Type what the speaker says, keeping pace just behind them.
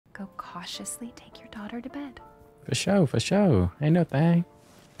cautiously take your daughter to bed. For sure, for sure. Ain't no thing.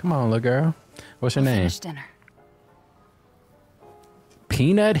 Come on, little girl. What's her name? Finish dinner.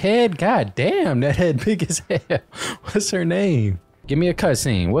 Peanut Head? God damn, that head big as hell. What's her name? Give me a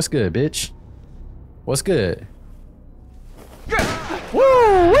cutscene. What's good, bitch? What's good?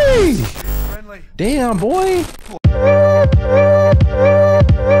 Woo-wee! Damn, boy.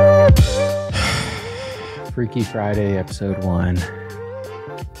 Freaky Friday, episode 1.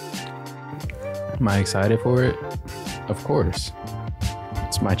 Am I excited for it? Of course.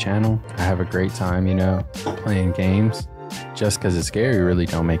 It's my channel. I have a great time, you know, playing games. Just because it's scary really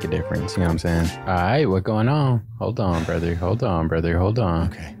don't make a difference, you know what I'm saying? All right, what's going on? Hold on, brother. Hold on, brother. Hold on.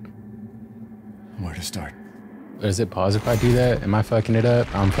 Okay. Where to start? Does it pause if I do that? Am I fucking it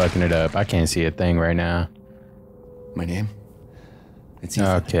up? I'm fucking it up. I can't see a thing right now. My name? It's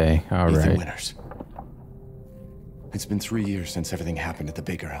Ethan. Okay, all right. Ethan Winters. It's been 3 years since everything happened at the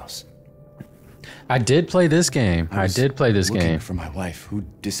Baker house. I did play this game. I did play this game. For my wife, who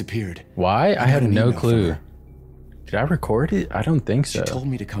disappeared. Why? I have no clue. Her. Did I record it? I don't think so. She told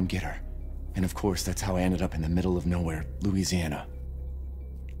me to come get her. And of course, that's how I ended up in the middle of nowhere, Louisiana.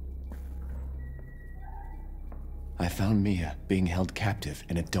 I found Mia being held captive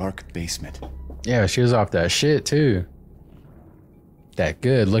in a dark basement. Yeah, she was off that shit too. That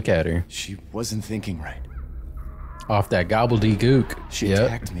good. Look at her. She wasn't thinking right. Off that gobbledygook. She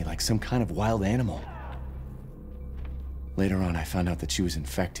attacked me like some kind of wild animal. Later on, I found out that she was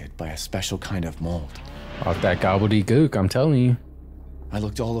infected by a special kind of mold. Off that gobbledygook, I'm telling you. I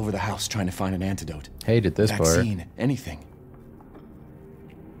looked all over the house trying to find an antidote. Hated this vaccine, anything.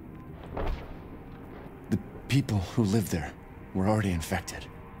 The people who lived there were already infected.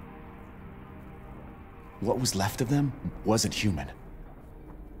 What was left of them wasn't human.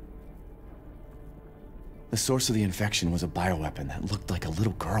 The source of the infection was a bioweapon that looked like a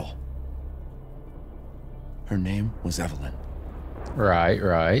little girl. Her name was Evelyn. Right,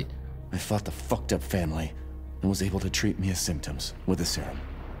 right. I fought the fucked up family and was able to treat Mia's symptoms with a serum.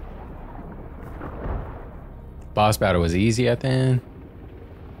 Boss battle was easy at the end.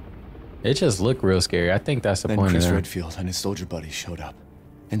 It just looked real scary. I think that's the then point Chris of it. Redfield and his soldier buddies showed up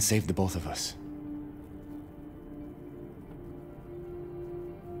and saved the both of us.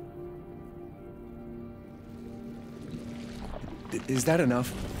 Is that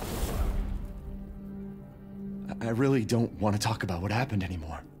enough? I really don't want to talk about what happened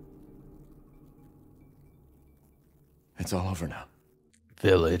anymore. It's all over now.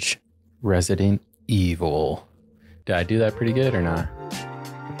 Village. Resident Evil. Did I do that pretty good or not?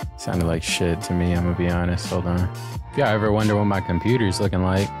 Sounded like shit to me, I'm gonna be honest. Hold on. If y'all ever wonder what my computer's looking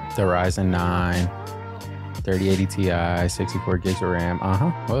like, the Ryzen 9, 3080 Ti, 64 gigs of RAM.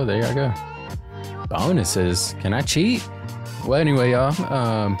 Well, there y'all go. Bonuses. Can I cheat? Well, anyway, y'all,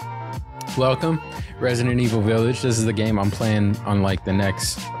 welcome. Resident Evil Village. This is the game I'm playing on like the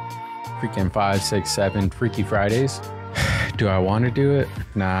next freaking 5, 6, 7 Freaky Fridays. Do I want to do it?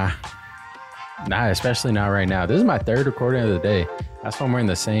 Nah, especially not right now. This is my third recording of the day. That's why I'm wearing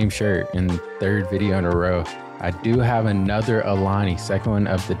the same shirt in third video in a row. I do have another Alani, second one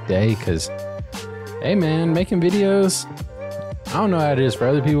of the day, because, hey man, making videos, I don't know how it is for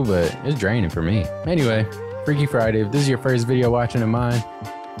other people, but it's draining for me. Anyway, Freaky Friday. If this is your first video watching of mine,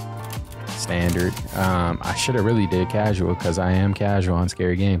 standard. I should have really did casual because I am casual on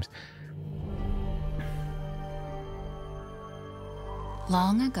scary games.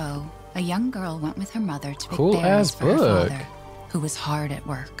 Long ago, a young girl went with her mother to pick Cool berries ass for her book. father, who was hard at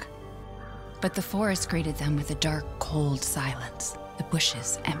work. But the forest greeted them with a dark, cold silence, the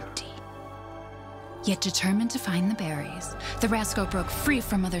bushes empty. Yet determined to find the berries, the rascal broke free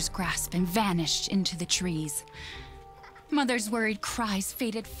from Mother's grasp and vanished into the trees. Mother's worried cries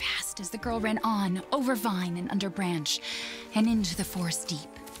faded fast as the girl ran on, over vine and under branch, and into the forest deep.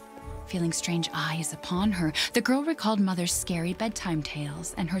 Feeling strange eyes upon her, the girl recalled Mother's scary bedtime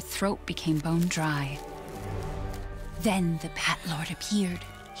tales, and her throat became bone dry. Then the Bat Lord appeared.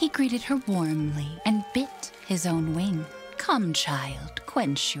 He greeted her warmly and bit his own wing. "Come, child,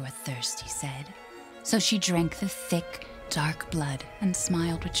 quench your thirst," he said. So she drank the thick, dark blood and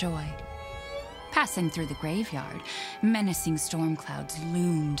smiled with joy. Passing through the graveyard, menacing storm clouds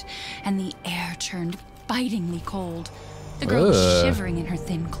loomed, and the air turned bitingly cold. The girl was shivering in her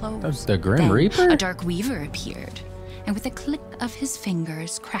thin clothes. That's the Grim Then Reaper? a dark weaver appeared, and with a click of his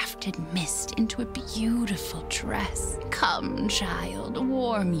fingers crafted mist into a beautiful dress. "Come, child,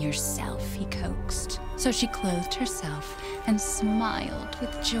 warm yourself," he coaxed. So she clothed herself and smiled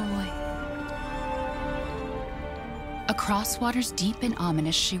with joy. Across waters deep and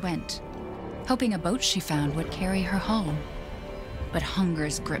ominous she went, hoping a boat she found would carry her home. But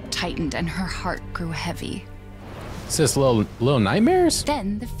hunger's grip tightened and her heart grew heavy. It's just little nightmares?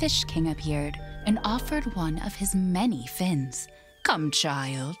 Then the Fish King appeared and offered one of his many fins. Come,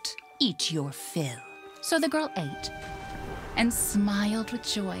 child, eat your fill. So the girl ate and smiled with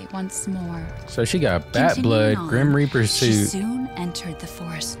joy once more. So she got bat Continuing blood, on, Grim Reaper she suit, soon entered the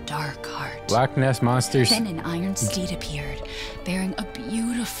forest's dark heart. Loch Ness monsters. Then an iron steed appeared, bearing a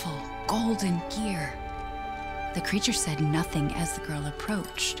beautiful golden gear. The creature said nothing as the girl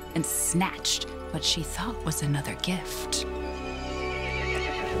approached and snatched what she thought was another gift.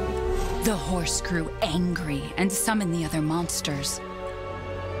 The horse grew angry and summoned the other monsters.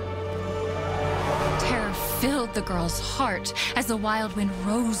 Terror filled the girl's heart as the wild wind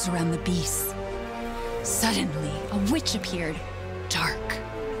rose around the beasts. Suddenly, a witch appeared, dark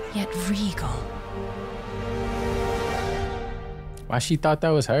yet regal. Why she thought that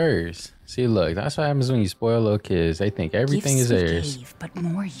was hers? See, look, that's what happens when you spoil little kids. They think everything is Gifts we theirs. gave, but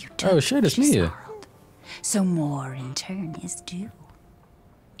more you took, Oh shit, it's she Mia. snarled. So more in turn is due.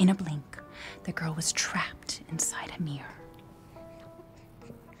 In a blink, the girl was trapped inside a mirror.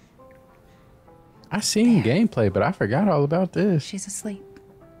 I seen gameplay, but I forgot all about this. She's asleep.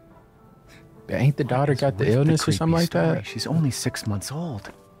 Ain't the daughter got the illness or something like that? She's only 6 months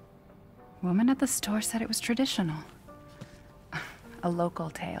old. Woman at the store said it was traditional. A local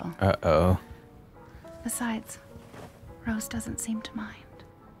tale. Uh-oh. Besides, Rose doesn't seem to mind.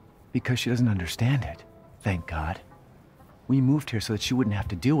 Because she doesn't understand it. Thank God. We moved here so that she wouldn't have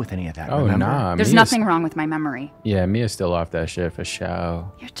to deal with any of that, Oh, remember? nah. There's Mia's- nothing wrong with my memory. Yeah, Mia's still off that shit for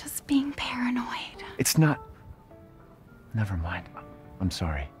sure. You're just being paranoid. It's not... Never mind. I'm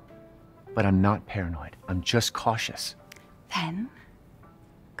sorry. But I'm not paranoid. I'm just cautious. Then,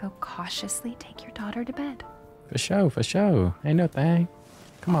 go cautiously take your daughter to bed. For sure, for sure. Ain't no thing.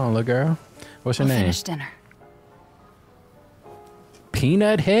 Come on, little girl. What's her We'll name? finish dinner.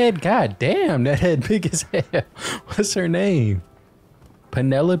 Peanut Head? God damn, that head big as hell. What's her name?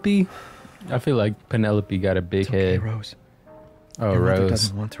 Penelope? I feel like Penelope got a big It's okay, head. Rose. Oh, Your mother Rose.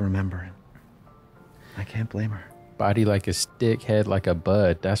 doesn't want to remember it. I can't blame her. Body like a stick, head like a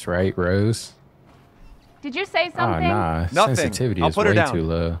bud. That's right, Rose. Did you say Oh, something? nah. Nothing. Sensitivity I'll is put her way down. too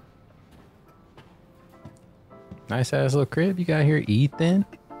low. Nice ass little crib you got here, Ethan.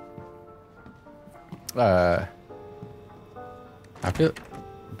 I feel...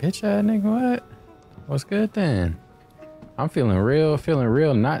 Bitch ass nigga, what? What's good then? I'm feeling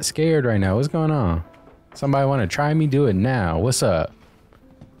real not scared right now. What's going on? Somebody want to try me? Do it now. What's up?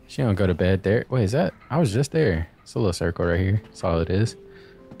 She don't go to bed there. Wait, is that? I was just there. It's a little circle right here. That's all it is.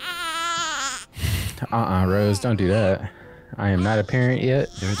 Rose, don't do that. I am not a parent yet.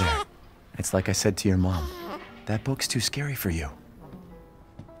 They're there. It's like I said to your mom. That book's too scary for you.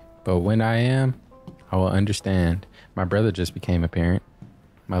 But when I am, I will understand. My brother just became a parent.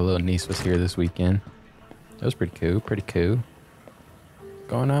 My little niece was here this weekend. That was pretty cool, pretty cool. What's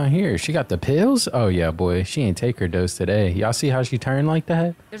going on here? She got the pills? Oh yeah, boy. She ain't take her dose today. Y'all see how she turned like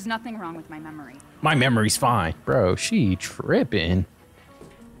that? There's nothing wrong with my memory. My memory's fine. Bro, she tripping.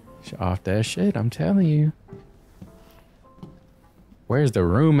 She off that shit, I'm telling you. Where's the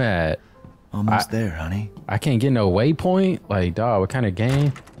room at? Almost there, honey. I can't get no waypoint? Like, dog, what kind of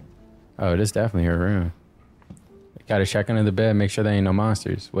game? Oh, this is definitely her room. Gotta check under the bed, make sure there ain't no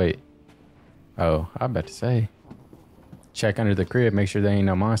monsters. Wait. Oh, I about to say. Check under the crib, make sure there ain't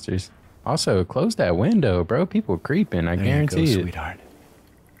no monsters. Also, close that window, bro. People creeping, I There guarantee you go, it. sweetheart.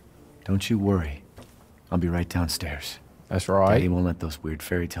 Don't you worry. I'll be right downstairs. That's right. Daddy won't let those weird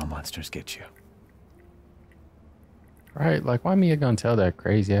fairy tale monsters get you. Right, like why Mia gonna tell that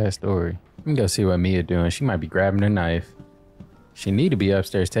crazy ass story? Let me go see what Mia doing. She might be grabbing a knife. She need to be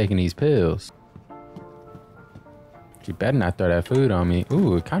upstairs taking these pills. She better not throw that food on me.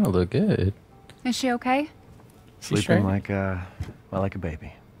 Ooh, it kind of look good. Is she okay? She Sleeping straight? like a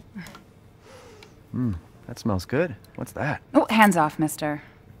baby. That smells good. What's that? Oh, hands off, mister.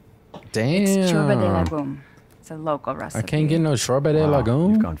 Damn. It's churba de legume. It's a local recipe. I can't get no chorba de Wow,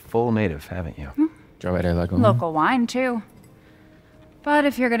 lagoon. You've gone full native, haven't you? Chorba de lagoon. Local wine, too. But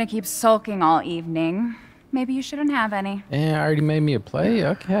if you're gonna keep sulking all evening, maybe you shouldn't have any. And I already made me a plate.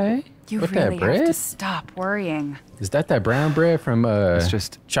 Okay. You With really that bread? have to stop worrying. Is that brown bread from It's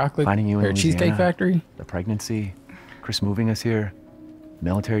just chocolate finding you in or Cheesecake Louisiana. Factory? The pregnancy, Chris moving us here,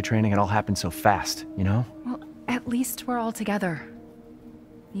 military training, it all happened so fast, you know? Well, at least we're all together.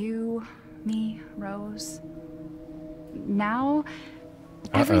 You, me, Rose. Now,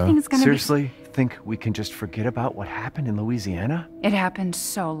 everything's gonna Seriously, think we can just forget about what happened in Louisiana? be... It happened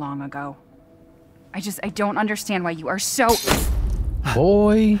so long ago. I don't understand why you are so...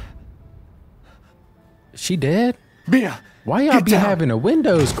 Boy. She dead? Mia! Why y'all be having the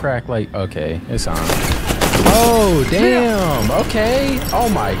windows crack like, okay, it's on. Oh, damn, okay. Oh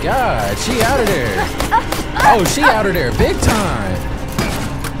my God, she out of there. Oh, she out of there big time.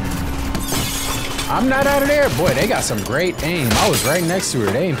 I'm not out of there. Boy, they got some great aim. I was right next to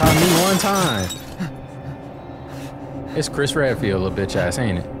her. They ain't popped me one time. It's Chris Redfield, little bitch ass,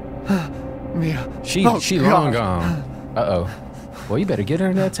 ain't it? Mia. She long gone. Uh-oh. Well, you better get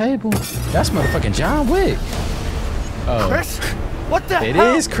under that table. That's motherfucking John Wick. Oh. Chris? What the hell? It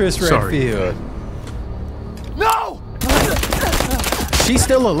is Chris Redfield. No! She's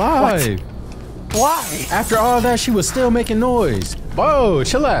still alive. What? Why? After all that, she was still making noise. Whoa,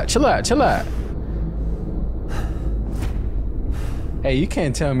 chill out, chill out, chill out. Hey, you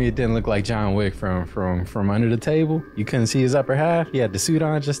can't tell me it didn't look like John Wick from under the table. You couldn't see his upper half. He had the suit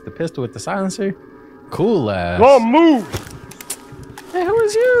on, just the pistol with the silencer. Cool ass. Don't move! Hey, who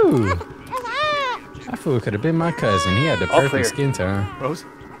is you? That fool could have been my cousin. He had the perfect skin tone. Rose?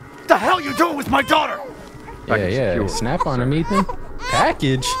 What the hell you doing with my daughter? Yeah. Snap on him, Ethan.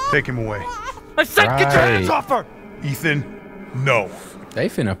 Package? Take him away. I said get your hands off her! Ethan, no. They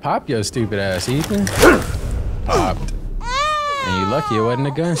finna pop your stupid ass, Ethan. Popped. And you lucky it wasn't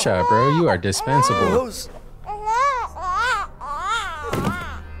a gunshot, bro. You are dispensable. Rose.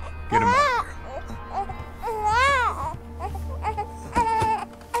 Get him out.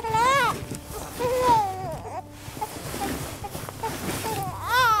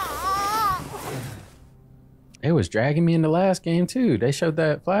 It was dragging me in the last game too. They showed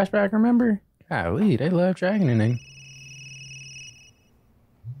that flashback, remember? Golly, they love dragging in there.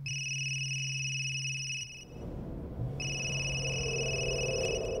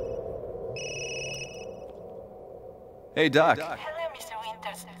 Hey, Doc. Hello, Mr.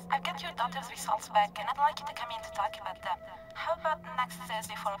 Winters. I've got your daughter's results back, and I'd like you to come in to talk about them. How about next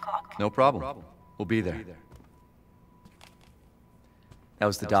Thursday, 4 o'clock? No problem. We'll be there. That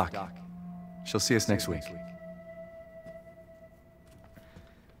was the doc. She'll see us next week.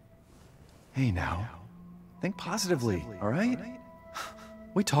 Hey, now. Think positively, all right?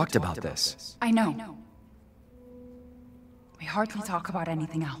 We talked about this. I know. We hardly talk about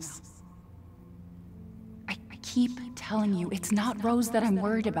anything else. I keep telling you, it's not Rose that I'm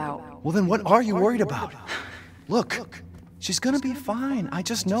worried about. Well, then what are you worried about? Look, she's gonna be fine. I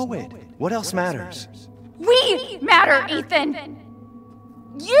just know it. What else matters? We matter, Ethan!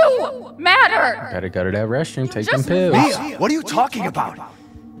 You matter! Gotta go to that restroom, take them just pills. Mia, what are you talking about?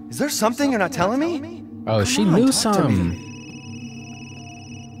 Is there something you're not telling me? Oh, she knew something.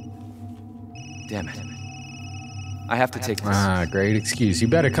 Damn it. I have to take this. Ah, great excuse. You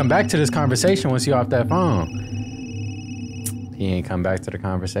better come back to this conversation once you're off that phone. He ain't come back to the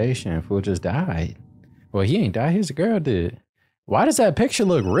conversation. Fool just died. Well, he ain't died. His girl did. Why does that picture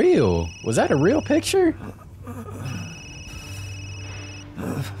look real? Was that a real picture?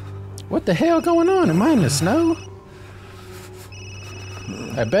 What the hell going on? Am I in the snow?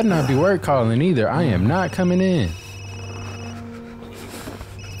 I better not be word calling either. I am not coming in.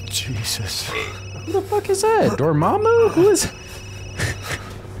 Jesus. Who the fuck is that? Dormammu? Who is...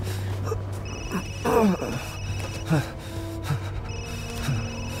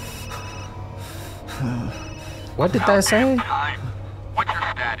 What did that say? What's your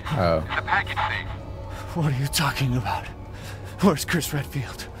status? Oh. Is the package safe? What are you talking about? Where's Chris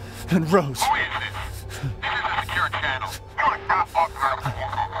Redfield? And Rose? Who is this? This is a secure channel. You are not authorized to use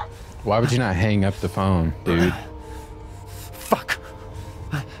it. Why would you not hang up the phone, dude? Fuck.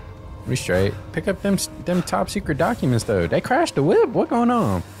 We straight. Pick up them top secret documents though. They crashed the whip. What going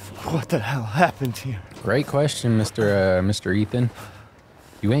on? What the hell happened here? Great question, Mr. Ethan.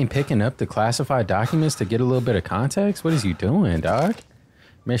 You ain't picking up the classified documents to get a little bit of context? What is you doing, dog?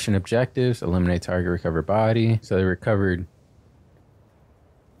 Mission objectives: eliminate target, recover body. So they recovered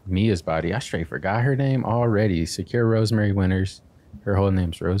Mia's body. I straight forgot her name already. Secure Rosemary Winters. Her whole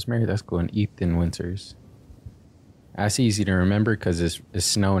name's Rosemary. That's cool. And Ethan Winters. That's easy to remember because it's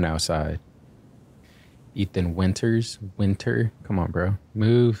snowing outside. Ethan Winters. Winter. Come on, bro.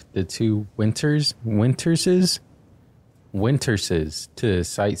 Move the two Winterses to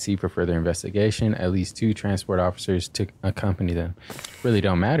Site C for further investigation. At least 2 transport officers to accompany them. Really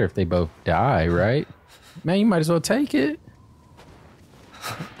don't matter if they both die, right? Man, you might as well take it.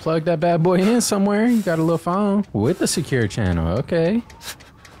 Plug that bad boy in somewhere. You got a little phone with the secure channel. Okay.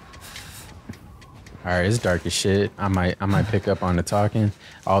 All right, it's dark as shit. I might pick up on the talking.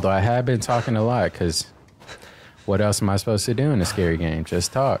 Although I have been talking a lot, because what else am I supposed to do in a scary game?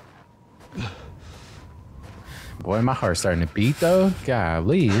 Just talk. Boy, my heart's starting to beat though.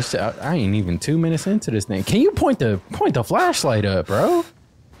 Golly, I ain't even 2 minutes into this thing. Can you point the flashlight up, bro?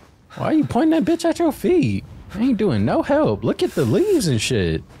 Why are you pointing that bitch at your feet? I ain't doing no help. Look at the leaves and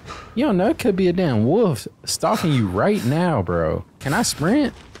shit. You don't know, it could be a damn wolf stalking you right now, bro. Can I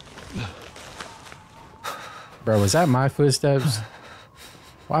sprint? Bro, was that my footsteps?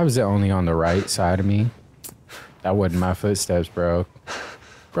 Why was it only on the right side of me? That wasn't my footsteps, bro.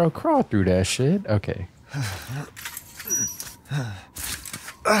 Bro, crawl through that shit. Okay.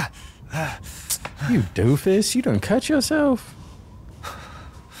 You doofus, you done cut yourself?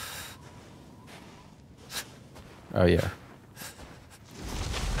 Oh, yeah.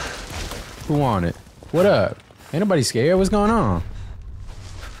 Who want it? What up? Ain't nobody scared? What's going on?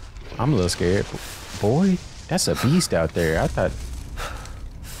 I'm a little scared. Boy, that's a beast out there. I thought...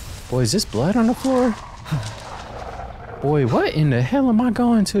 Boy, is this blood on the floor? Boy, what in the hell am I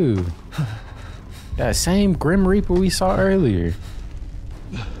going to? That same Grim Reaper we saw earlier.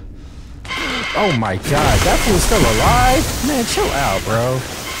 Oh my god, that fool's still alive? Man, chill out, bro.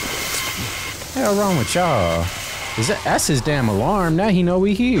 What the hell wrong with y'all? That's his damn alarm. Now he know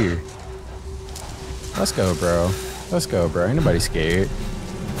we here. Let's go, bro. Let's go, bro. Ain't nobody scared.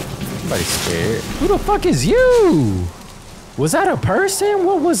 Nobody scared. Who the fuck is you? Was that a person?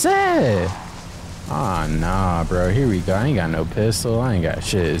 What was that? Ah, nah, bro. Here we go. I ain't got no pistol. I ain't got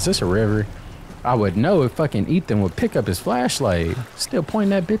shit. Is this a river? I would know if fucking Ethan would pick up his flashlight. Still pointing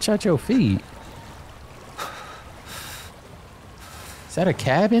that bitch at your feet. Is that a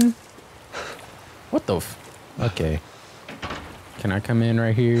cabin? What the f... Okay. Can I come in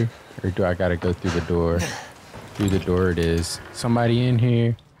right here? Or do I gotta go through the door? Through the door it is. Somebody in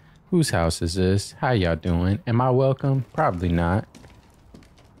here? Whose house is this? How y'all doing? Am I welcome? Probably not.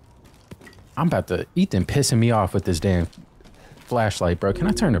 I'm about to... Ethan pissing me off with this damn flashlight, bro. Can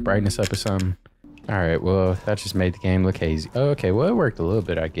I turn the brightness up or something? Alright, well, that just made the game look hazy. Oh, okay, well, it worked a little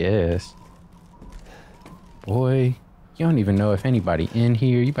bit, I guess. Boy, you don't even know if anybody in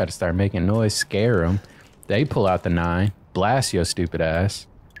here. You better start making noise, scare them. They pull out the 9, blast your stupid ass.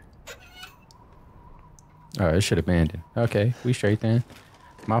 Oh, it should abandon. Okay, we straight then.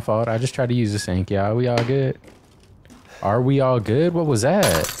 My fault, I just tried to use the sink, y'all. We all good? Are we all good? What was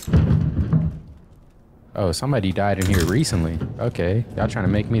that? Oh, somebody died in here recently. Okay, y'all trying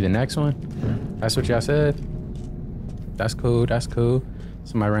to make me the next one? That's what y'all said? That's cool, that's cool.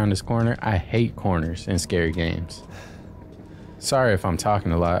 Somebody around this corner. I hate corners in scary games. Sorry if I'm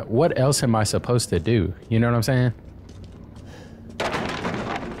talking a lot. What else am I supposed to do? You know what I'm saying?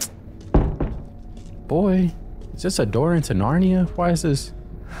 Boy, is this a door into Narnia? Why is this?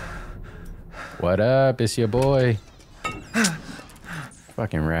 What up? It's your boy.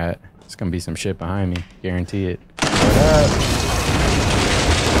 Fucking rat. It's gonna be some shit behind me. Guarantee it. What up?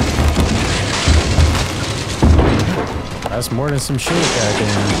 That's more than some shit,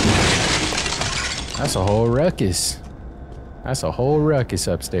 goddamn. That's a whole ruckus. That's a whole ruckus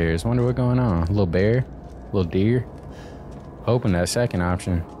upstairs. Wonder what's going on. A little bear? A little deer? Hoping that second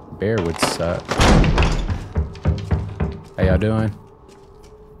option. Bear would suck. How y'all doing?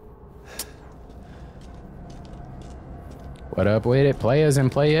 What up with it, players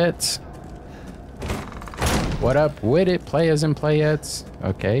and playettes? What up with it, players and playettes?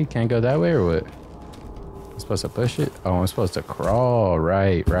 Okay, can't go that way or what? I'm supposed to push it? Oh, I'm supposed to crawl.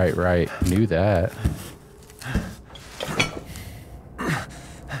 Right. Knew that.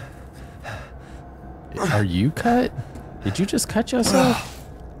 Are you cut? Did you just cut yourself?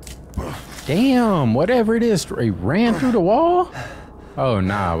 Damn, whatever it is, it ran through the wall? Oh,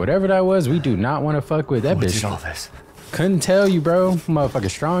 nah, whatever that was, we do not want to fuck with that bitch. All this? Couldn't tell you, bro. Motherfucker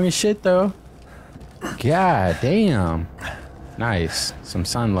strong as shit, though. God damn. Nice. Some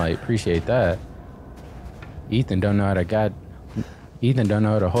sunlight. Appreciate that. Ethan don't know how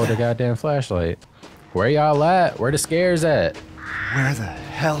to hold a goddamn flashlight. Where y'all at? Where the scares at? Where the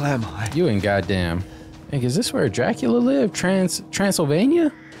hell am I? You ain't goddamn. Hey, is this where Dracula lived?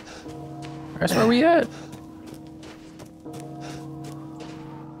 Transylvania? That's where we at?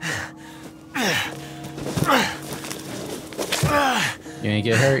 You ain't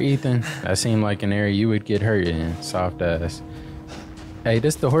get hurt, Ethan? That seemed like an area you would get hurt in. Soft ass. Hey,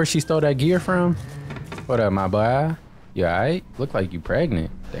 this the horse she stole that gear from? What up, my boy? You alright? Look like you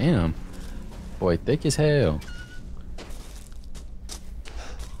pregnant. Damn. Boy, thick as hell.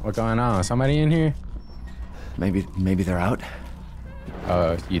 What going on? Somebody in here? Maybe they're out.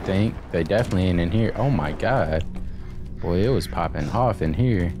 You think? They definitely ain't in here. Oh my god. Boy, it was popping off in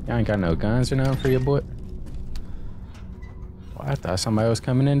here. Y'all ain't got no guns or nothing for your boy? Well, I thought somebody was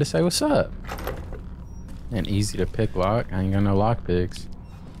coming in to say what's up. And easy to pick lock. I ain't got no lock picks.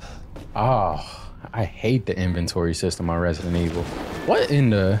 Oh, I hate the inventory system on Resident Evil. What in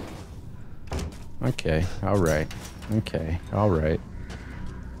the... Okay, alright. Okay, alright.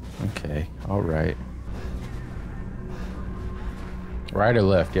 Okay, alright. Right or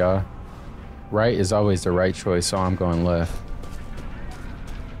left, y'all? Right is always the right choice, so I'm going left.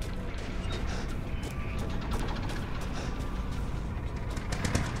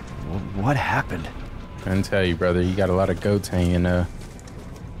 What happened? Couldn't tell you, brother. You got a lot of goats hanging.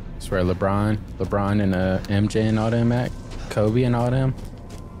 It's where LeBron and MJ and all them at, Kobe and all them.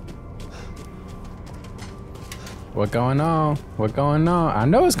 What going on? What going on? I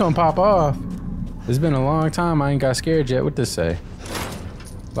know it's gonna pop off. It's been a long time. I ain't got scared yet. What this say?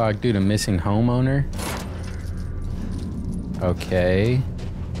 Log due to missing homeowner. Okay.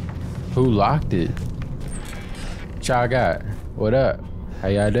 Who locked it? What y'all got? What up? How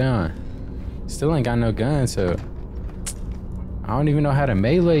y'all doing? Still ain't got no gun, so I don't even know how to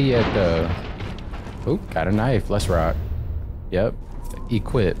melee yet, though. Oop, got a knife. Let's rock. Yep.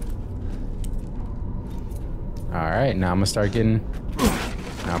 Equip. All right, now I'm gonna start getting.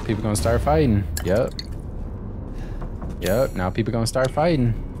 Now people gonna start fighting. Yep. Yep. Now people gonna start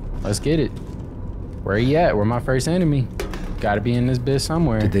fighting. Let's get it. Where he at? Where my first enemy? Gotta be in this bitch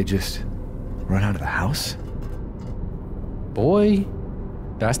somewhere. Did they just run out of the house? Boy,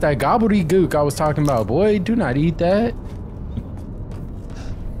 that's that gobbledygook I was talking about. Boy, do not eat that.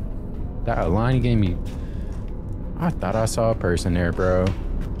 That line he gave me. I thought I saw a person there, bro.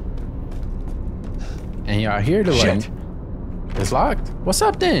 And y'all here to like. It's locked? What's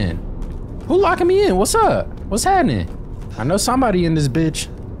up then? Who locking me in? What's up? What's happening? I know somebody in this bitch.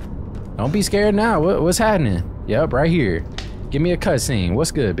 Don't be scared now. What's happening? Yep, right here. Give me a cutscene.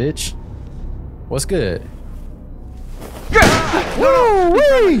 What's good, bitch? What's good?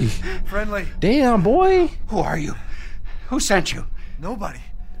 Woo-wee! Friendly. Damn, boy. Who are you? Who sent you? Nobody.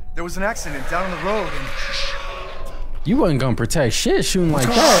 There was an accident down the road and... You wasn't gonna protect shit shooting like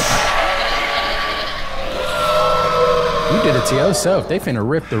that. You did it to yourself. They finna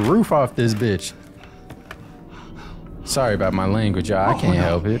rip the roof off this bitch. Sorry about my language, y'all. I can't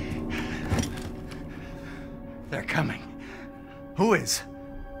help it. They're coming. Who is?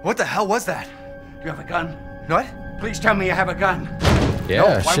 What the hell was that? Do you have a gun? What? Please tell me you have a gun. Yeah, No,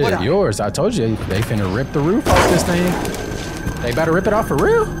 why would shit, I? yours. I told you, they finna rip the roof off this thing. They about to rip it off for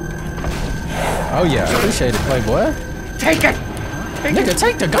real? Oh yeah, appreciate it, Playboy. Take it! Nigga,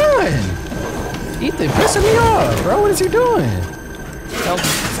 take the gun! Ethan pissing me off, bro. What is he doing? Tell me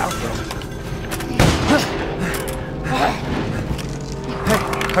it's out there. Hey,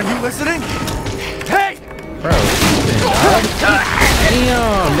 are you listening? Hey! Bro, Ethan, dog.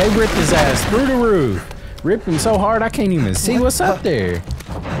 Damn, they ripped his ass through the roof. Ripped him so hard I can't even see what's up there.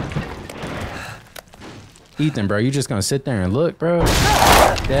 Ethan, bro, you just gonna sit there and look, bro?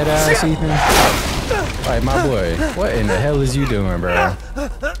 Dead ass, Ethan. Like, my boy, what in the hell is you doing, bro?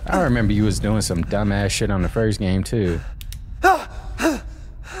 I remember you was doing some dumbass shit on the first game, too.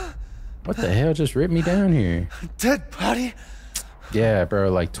 What the hell just ripped me down here? Dead body? Yeah,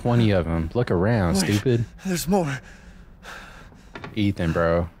 bro, like 20 of them. Look around, Wait, stupid. There's more. Ethan,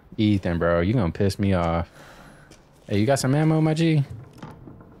 bro. Ethan, bro, you gonna piss me off. Hey, you got some ammo, my G?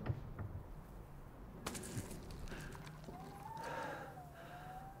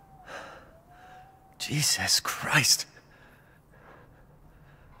 Jesus Christ.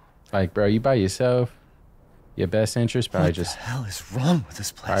 Like, bro, you by yourself. Your best interest probably What just the hell is wrong with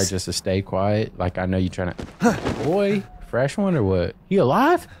this place? probably just to stay quiet. Like, I know you trying to. Boy, fresh one or what? He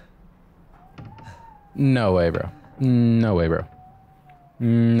alive? No way, bro. No way, bro.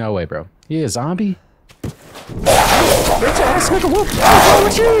 No way, bro. He a zombie? Bitch ass nigga, what's wrong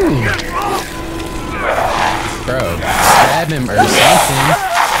with you? Bro, stab him or something.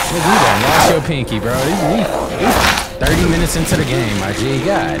 Nigga, you done lost your pinky, bro. This 30 minutes into the game, my G.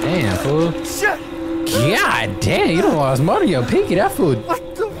 God damn, fool. God damn, you done lost more than your pinky. That fool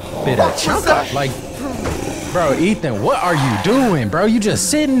bit a chunk up. Like, bro, Ethan, what are you doing, bro? You just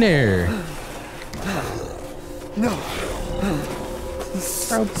sitting there. No.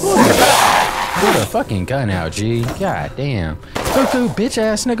 Bro, pull the fucking gun out, G. God damn. Cuckoo, bitch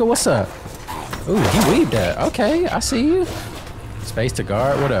ass nigga, what's up? Ooh, he weaved that. Okay, I see you. Space to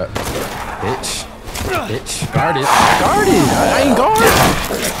guard, what up? Bitch. Bitch. Guard it. Guard it! I ain't guard!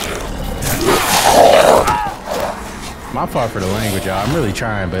 My fault for the language, y'all. I'm really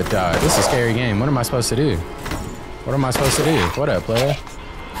trying, but this is a scary game. What am I supposed to do? What am I supposed to do? What up, player?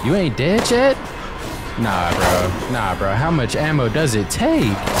 You ain't dead yet? Nah, bro. Nah, bro. How much ammo does it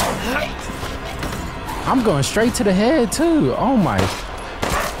take? I'm going straight to the head, too. Oh, my.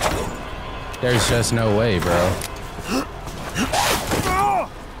 There's just no way, bro.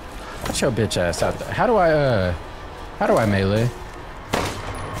 Get your bitch ass out there. How do I melee?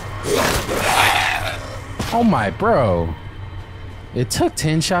 Oh, my, bro. It took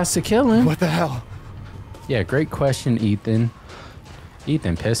 10 shots to kill him. What the hell? Yeah, great question, Ethan.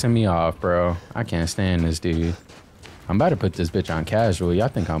 Ethan pissing me off, bro. I can't stand this dude. I'm about to put this bitch on casual. Y'all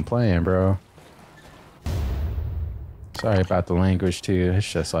think I'm playing, bro. Sorry about the language, too.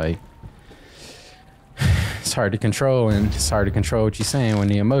 It's just like... It's hard to control, and it's hard to control what you're saying when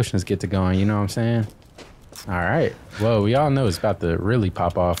the emotions get to going, you know what I'm saying? All right. Well, we all know it's about to really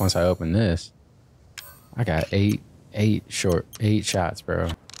pop off once I open this. I got eight shots, bro.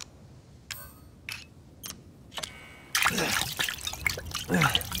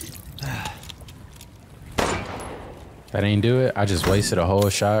 That ain't do it. I just wasted a whole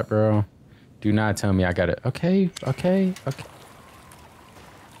shot, bro. Do not tell me I got it. Okay.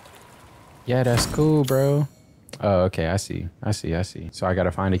 Yeah, that's cool, bro. Oh, okay. I see. So I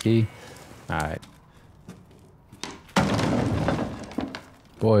gotta find a key. All right.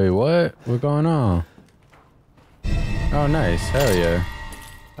 Boy, what? What's going on? Oh, nice. Hell yeah.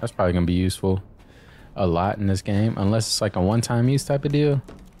 That's probably gonna be useful a lot in this game, unless it's like a one-time use type of deal.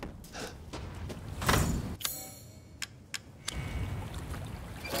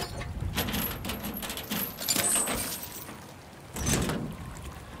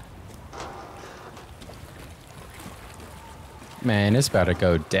 Man, it's about to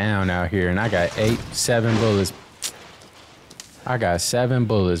go down out here, and I got 7 bullets. I got 7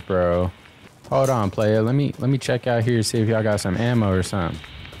 bullets, bro. Hold on, player. Let me check out here, see if y'all got some ammo or something.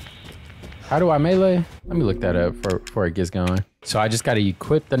 How do I melee? Let me look that up before it gets going. So I just gotta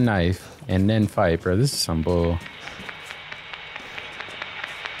equip the knife and then fight, bro. This is some bull.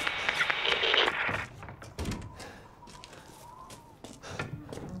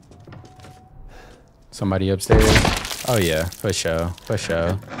 Somebody upstairs? Oh yeah, for sure.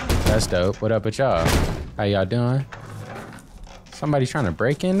 That's dope. What up with y'all? How y'all doing? Somebody trying to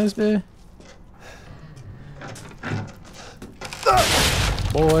break in this bit?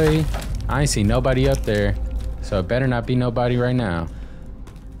 Boy, I ain't see nobody up there, so it better not be nobody right now.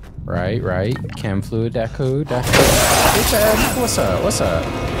 Right. Chem fluid, that cool. Bitch ass, what's up?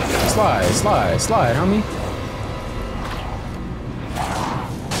 Slide, homie.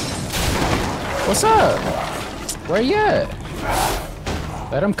 What's up? Where you at?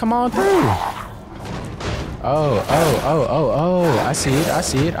 Let him come on through. Oh. I see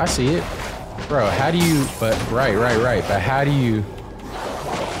it. Bro, how do you, right. But how do you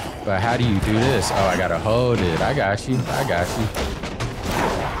do this? Oh, I gotta hold it. I got you.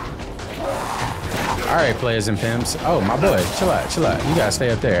 All right, players and pimps. Oh, my boy, chill out. You gotta stay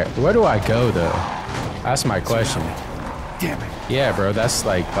up there. Where do I go though? That's my question. Damn it. Yeah, bro, that's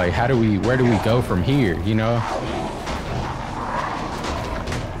like where do we go from here, you know?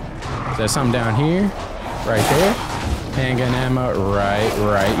 Is there something down here? Right there? Handgun ammo,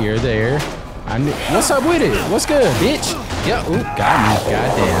 right, you're there. What's up with it? What's good, bitch? Yeah, ooh, got me,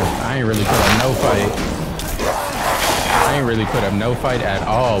 goddamn. I ain't really put up no fight at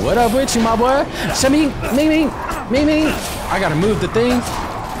all. What up with you, my boy? Me. I gotta move the thing.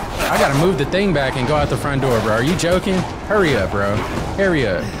 I gotta move the thing back and go out the front door, bro. Are you joking? Hurry up, bro. Hurry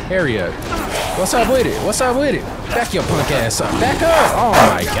up. What's up with it? Back your punk ass up. Back up. Oh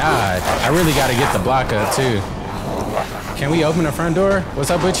my God. I really gotta get the block up too. Can we open the front door? What's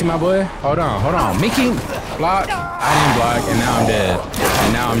up with you, my boy? Hold on. Mickey, block. I didn't block, and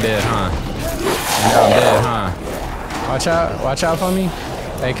now I'm dead. Huh? Watch out for me.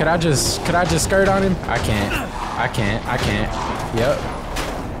 Hey, could I just skirt on him? I can't. Yep.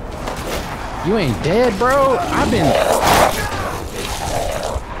 You ain't dead, bro.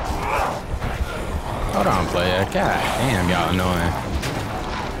 Hold on, player. God damn, y'all annoying.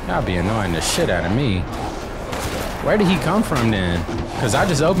 Y'all be annoying the shit out of me. Where did he come from then? Cause I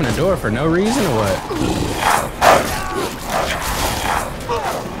just opened the door for no reason or what?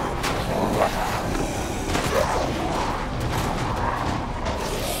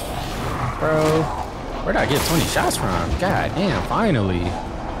 Bro, where'd I get 20 shots from? God damn, finally.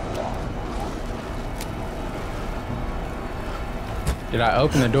 Did I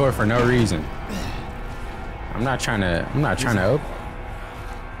open the door for no reason? I'm not trying to open.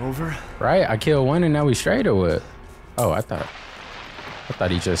 Over? Right? I killed one and now we straight or what? Oh, I thought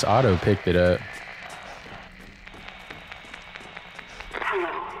he just auto picked it up. Hello.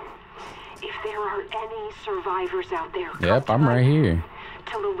 If there are any survivors out there, yep, I'm right here.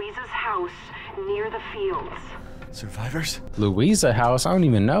 To Louisa's house near the fields. Survivors? Louisa house? I don't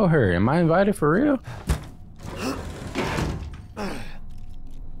even know her. Am I invited for real?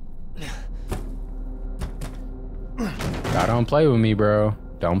 God, don't play with me, bro.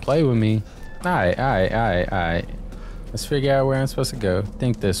 Don't play with me. All right. Let's figure out where I'm supposed to go.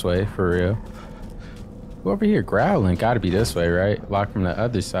 Think this way, for real. Who over here growling? Gotta be this way, right? Locked from the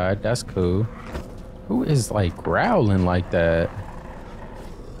other side. That's cool. Who is like growling like that?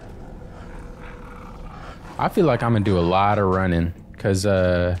 I feel like I'm gonna do a lot of running, cause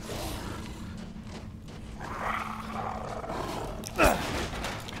okay.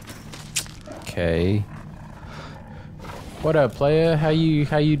 What up, playa? How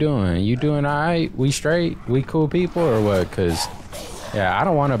you doing? You doing alright? We straight? We cool people or what? Cause yeah, I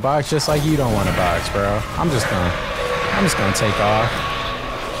don't want to box just like you don't want to box, bro. I'm just gonna take off.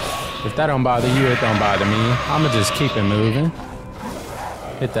 If that don't bother you, it don't bother me. I'ma just keep it moving.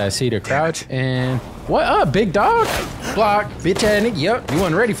 Hit that C to crouch and what up, big dog? Block, bitch ass nigga. Yep, you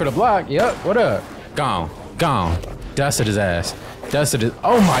wasn't ready for the block. Yep, what up? Gone. Dusted his ass. Dusted it.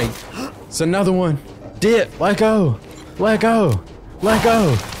 Oh my, it's another one. Dip, let go. Another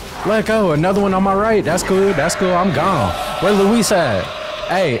one on my right. That's cool, I'm gone. Where Luis at?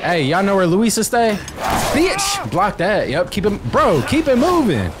 Hey, y'all know where Luisa stay? Bitch, block that. Yep, keep it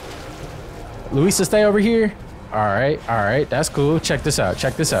moving. Luisa stay over here. All right, that's cool. Check this out.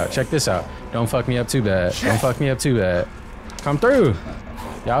 Don't fuck me up too bad. Come through.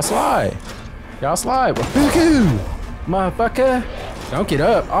 Y'all slide. Motherfucker. Don't get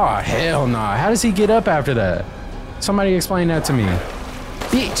up. Oh, hell nah. How does he get up after that? Somebody explain that to me.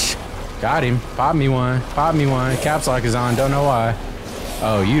 Bitch. Got him. Pop me one. Caps lock is on. Don't know why.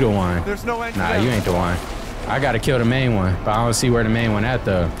 Oh, you the one. There's no way. Nah, you ain't the one. I gotta kill the main one, but I don't see where the main one at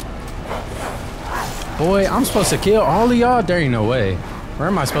though. Boy, I'm supposed to kill all of y'all? There ain't no way. Where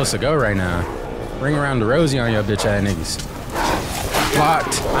am I supposed to go right now? Ring around the rosy on your bitch ass niggas.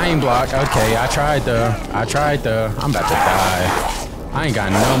 Blocked. I ain't blocked. Okay, I tried though. I'm about to die. I ain't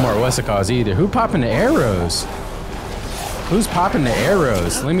got no more what's it called either. Who popping the arrows? Who's popping the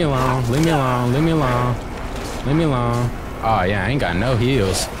arrows? Leave me alone. Oh yeah, I ain't got no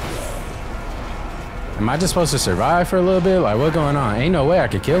heals. Am I just supposed to survive for a little bit? Like, what's going on? Ain't no way I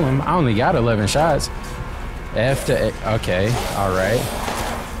could kill him. I only got 11 shots. F to A. Okay, all right.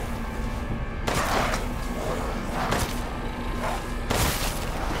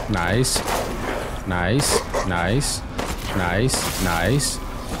 Nice.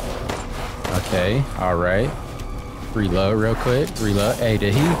 Okay, all right. Reload real quick. Hey,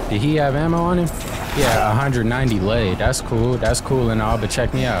 did he have ammo on him? Yeah, 190 laid. That's cool and all, but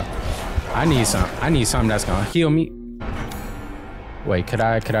check me out. I need something that's gonna heal me. Wait, could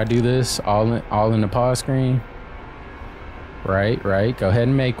I do this all in the pause screen? Right. Go ahead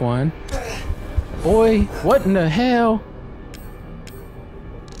and make one. Boy, what in the hell?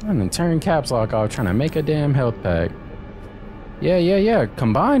 I'm gonna turn caps lock off trying to make a damn health pack. Yeah.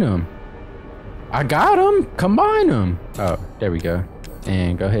 Combine them. I got them. Combine them. Oh, there we go.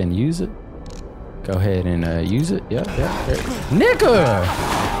 And go ahead and use it. Go ahead and use it. Yep. Nigga!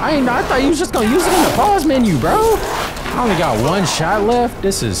 I thought you was just gonna use it in the pause menu, bro. I only got one shot left.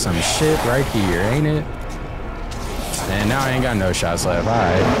 This is some shit right here, ain't it? And now I ain't got no shots left.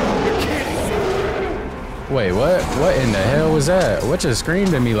 Alright. Wait, what? What in the hell was that? What just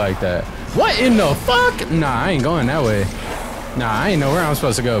screamed at me like that? What in the fuck? Nah, I ain't going that way. Nah, I ain't know where I'm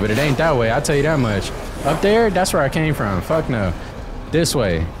supposed to go, but it ain't that way. I'll tell you that much. Up there, that's where I came from. Fuck no. This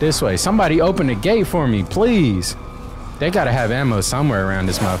way. Somebody open the gate for me, please. They gotta have ammo somewhere around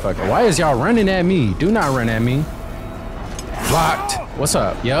this motherfucker. Why is y'all running at me? Do not run at me. Blocked. What's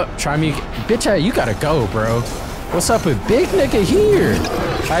up? Yep, try me. Bitch, you gotta go, bro. What's up with big nigga here?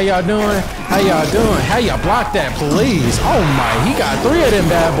 How y'all doing? How y'all block that, please? Oh my, he got 3 of them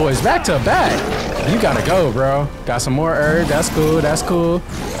bad boys back to back. You gotta go, bro. Got some more herb. That's cool.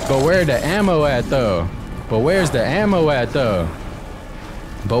 But where the ammo at though? Where is the ammo at?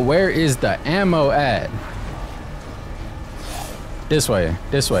 This way.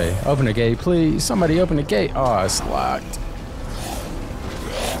 Open the gate, please. Somebody open the gate. Oh, it's locked.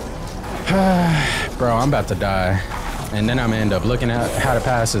 Bro, I'm about to die. And then I'm gonna end up looking at how to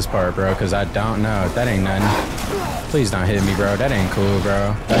pass this part, bro, because I don't know. That ain't nothing. Please don't hit me, bro. That ain't cool,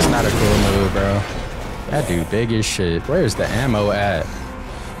 bro. That's not a cool move, bro. That dude big as shit. Where's the ammo at?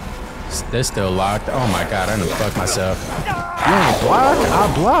 This still locked. Oh my god, I done fucked myself. You ain't blocked? I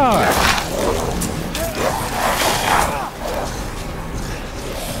blocked.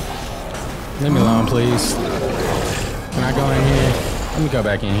 Leave me alone, please. Can I go in here? Let me go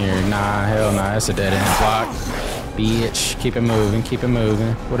back in here. Nah, hell nah. That's a dead end block. Bitch. Keep it moving.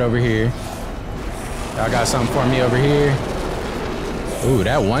 What over here? Y'all got something for me over here? Ooh,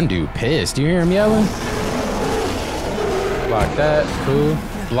 that one dude pissed. Do you hear him yelling? Block that. Cool.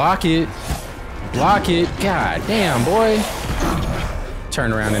 Block it. God damn, boy.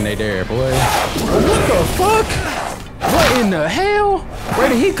 Turn around and they there, boy. What the fuck? What in the hell? Where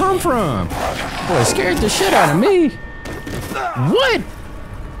did he come from? Boy, scared the shit out of me. What?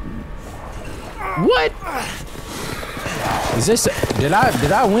 Is this, did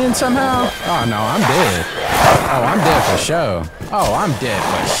I win somehow? Oh no, I'm dead. Oh, I'm dead for sure. Oh, I'm dead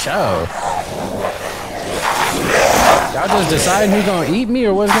for sure. Y'all just deciding who's gonna eat me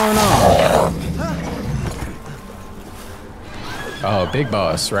or what's going on? Oh, big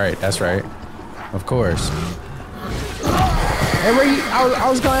boss, right, that's right. Of course. Hey, where you, I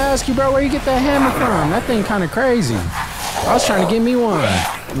was gonna ask you, bro, where you get that hammer from? That thing kinda crazy. I was trying to get me one.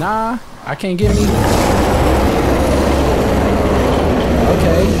 Nah, I can't get me.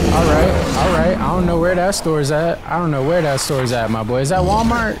 Okay, all right. I don't know where that store's at. My boy. Is that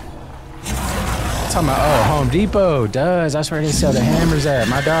Walmart? I'm talking about, oh, Home Depot. Does. That's where they sell the hammers at,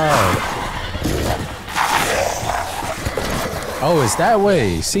 my dog. Oh, it's that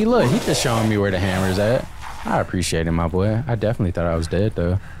way. See, look, he just showing me where the hammer's at. I appreciate it, my boy. I definitely thought I was dead,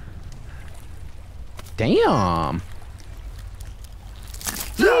 though. Damn.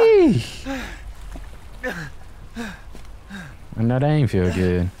 Yee. I know that ain't feel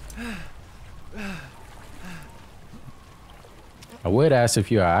good. I would ask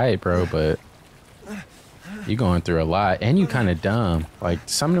if you're alright, bro, but you going through a lot, and you kind of dumb. Like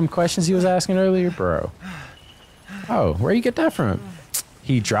some of them questions he was asking earlier, bro. Oh, where you get that from?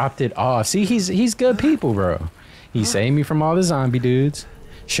 He dropped it off. See, he's good people, bro. He saved me from all the zombie dudes.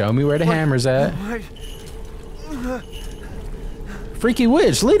 Show me where the hammer's at. Freaky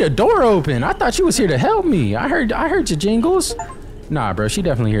witch, leave the door open. I thought you was here to help me. I heard your jingles. Nah, bro, she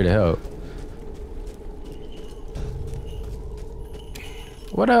definitely here to help.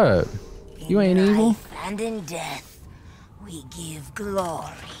 What up? You ain't evil? Life and in death, we give glory.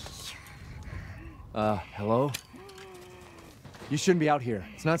 Hello? You shouldn't be out here.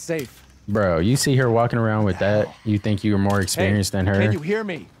 It's not safe. Bro, you see her walking around with that? You think you're more experienced than her? Can you hear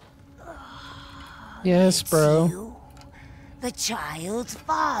me? Yes, bro. You, the child's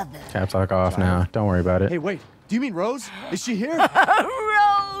father. Caps lock off now. Don't worry about it. Hey, wait. Do you mean Rose? Is she here?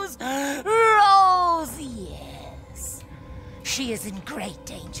 Rose! Rose, yes. She is in great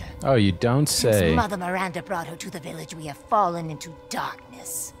danger. Oh, you don't say. Since Mother Miranda brought her to the village, we have fallen into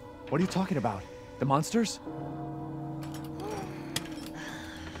darkness. What are you talking about? The monsters?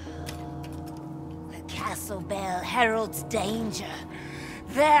 The castle bell heralds danger.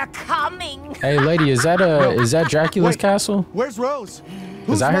 They're coming. Hey, lady, is that Dracula's castle? Where's Rose?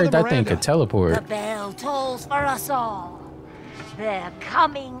 Because I heard that thing could teleport. The bell tolls for us all. They're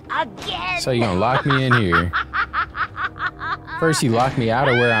coming again. So you gonna lock me in here? First you locked me out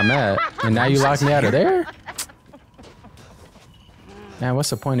of where I'm at, and now you lock me out of there? Man,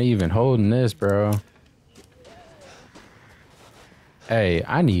 what's the point of even holding this, bro? Hey,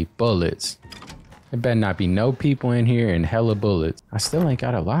 I need bullets. There better not be no people in here and hella bullets. I still ain't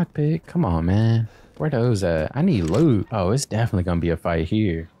got a lockpick. Come on, man. Where those at? I need loot. Oh, it's definitely gonna be a fight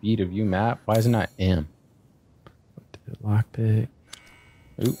here. B to view map. Why is it not M? Lockpick.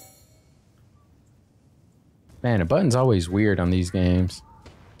 Oop. Man, the button's always weird on these games.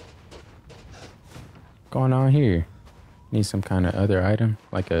 What's going on here? Need some kind of other item,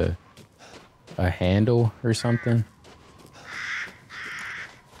 like a handle or something.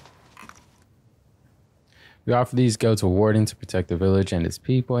 We offer these go to Warden to protect the village and its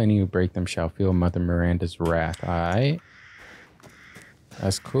people. Any who break them shall feel Mother Miranda's wrath. Alright.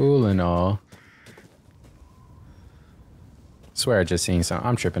 That's cool and all. Swear I just seen something.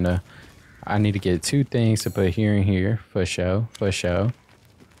 I'm tripping though. I need to get 2 things to put here and here. For show. For show.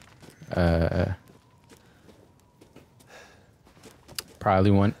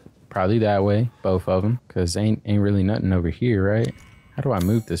 Probably that way. Both of them. Because ain't really nothing over here, right? How do I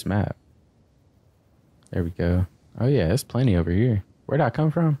move this map? There we go. Oh yeah, there's plenty over here. Where'd I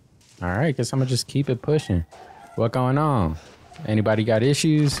come from? All right, guess I'm gonna just keep it pushing. What going on? Anybody got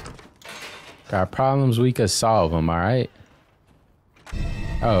issues? Got problems? We could solve them, all right?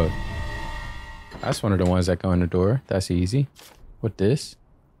 Oh, that's one of the ones that go in the door. That's easy. What this?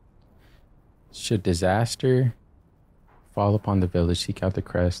 Should disaster fall upon the village, seek out the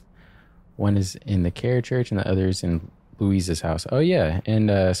crest. One is in the Care Church and the other is in Louisa's house. Oh yeah,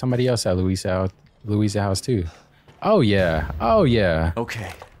 and somebody else at Louisa's house too. Oh yeah. Oh yeah.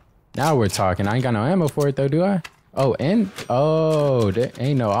 Okay. Now we're talking. I ain't got no ammo for it though, do I? Oh, and there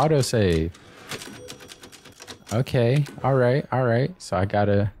ain't no autosave. Okay. All right. So I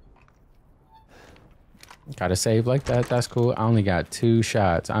gotta save like that. That's cool. I only got 2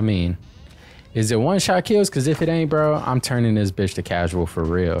 shots. I mean, is it 1-shot kills? Because if it ain't, bro, I'm turning this bitch to casual for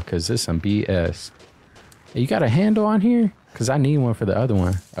real. Because this some BS. Hey, you got a handle on here? Because I need one for the other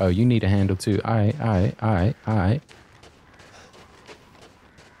one. Oh, you need a handle too. All right.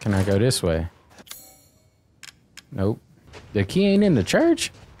 Can I go this way? Nope. The key ain't in the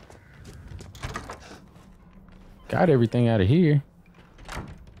church? got everything out of here.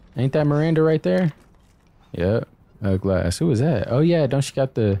 Ain't that Miranda right there? Yep. Glass. Who was that? Oh yeah, don't she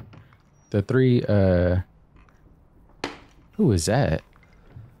got the three who is that?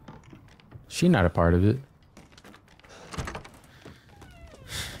 She not a part of it.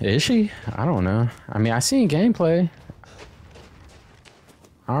 Is she? I don't know. I mean, I seen gameplay.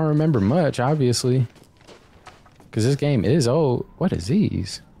 I don't remember much, obviously. Because this game is old. What is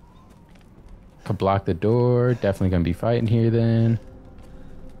these? Could block the door. Definitely gonna be fighting here then.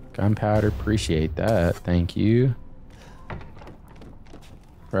 Gunpowder, appreciate that. Thank you.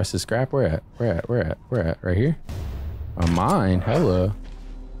 Rest of scrap, where at? Where at? Where at? Where at? Right here? Oh, mine. Hello.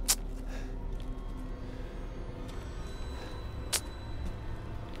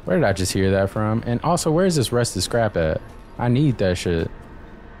 Where did I just hear that from? And also, where's this rest of scrap at? I need that shit.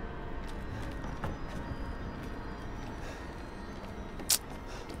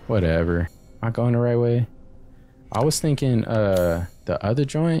 Whatever. Am I going the right way? I was thinking the other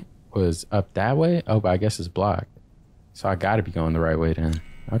joint was up that way. Oh, but I guess it's blocked. So I gotta be going the right way then.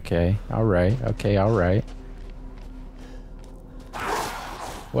 Okay, all right. Okay, all right.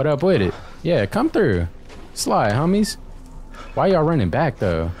 What up with it? Yeah, come through. Slide, homies. Why y'all running back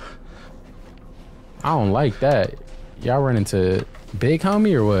though? I don't like that. Y'all running to big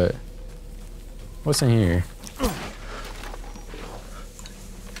homie or what? What's in here?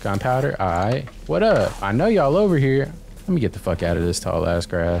 Gunpowder? Alright. What up? I know y'all over here. Let me get the fuck out of this tall ass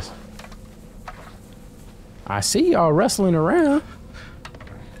grass. I see y'all wrestling around.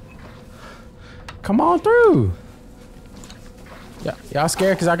 Come on through. Y'all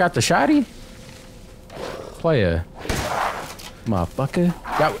scared because I got the shotty? Player. Motherfucker.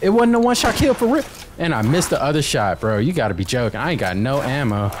 It wasn't a one-shot kill for real. And I missed the other shot, bro. You gotta be joking. I ain't got no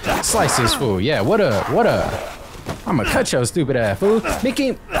ammo. Slice this fool. Yeah, what up? What up? I'ma cut your stupid ass, fool.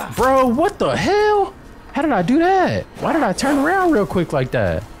 Mickey, bro, what the hell? How did I do that? Why did I turn around real quick like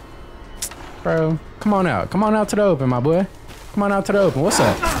that? Bro, come on out. Come on out to the open, my boy. Come on out to the open. What's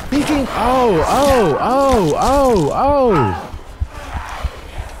up? Mickey,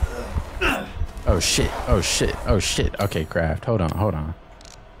 Oh shit, oh shit, oh shit. Okay, craft. Hold on.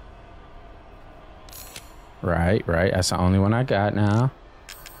 Right. That's the only one I got now.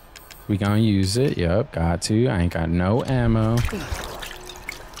 We gonna use it. Yup, got to. I ain't got no ammo.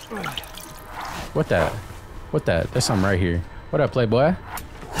 What that? There's something right here. What up, playboy?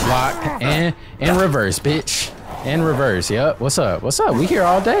 Block and reverse, bitch. And reverse. Yup. What's up? We here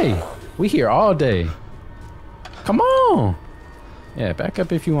all day. Come on. Yeah, back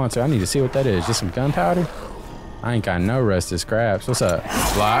up if you want to. I need to see what that is. Just some gunpowder? I ain't got no rusted scraps. What's up?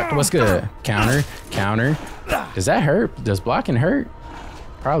 Blocked. What's good? Counter. Does that hurt? Does blocking hurt?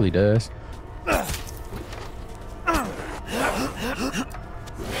 Probably does.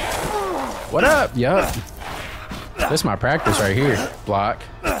 What up? Yup. This is my practice right here. Block.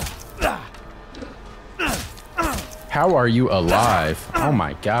 How are you alive? Oh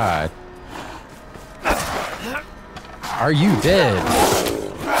my god. Are you dead?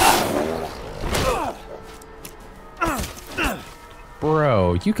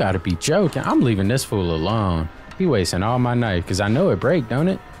 Bro, you gotta be joking. I'm leaving this fool alone. He wasting all my knife, because I know it break, don't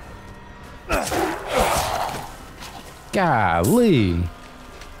it? Golly.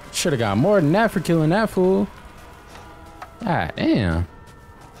 Should have got more than that for killing that fool. God damn.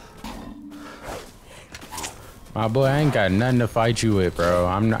 My boy, I ain't got nothing to fight you with, bro.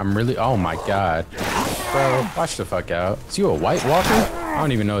 I'm really, oh my god. Bro, watch the fuck out. Is you a White Walker? I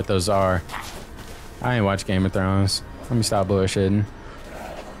don't even know what those are. I ain't watch Game of Thrones. Let me stop bullshitting.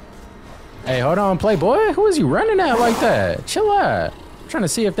 Hey, hold on, playboy. Who is you running at like that? Chill out. I'm trying to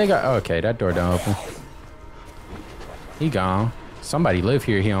see if they got, oh, okay, that door don't open. He gone. Somebody live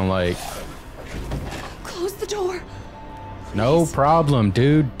here he don't like. Close the door. No problem,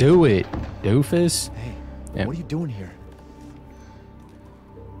 dude. Do it, doofus. Hey, Yeah. what are you doing here?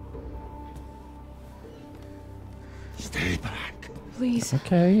 Stay back. Please.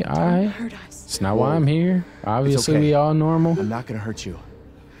 Okay, Don't alright. hurt us. It's not why I'm here. Obviously, okay. we all normal. I'm not gonna hurt you.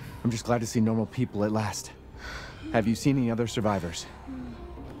 I'm just glad to see normal people at last. Have you seen any other survivors?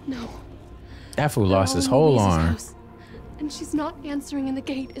 No. That fool They're lost all his in whole Louise's arm. house, and she's not answering and the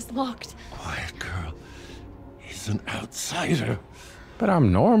gate is locked. Quiet girl. He's an outsider. But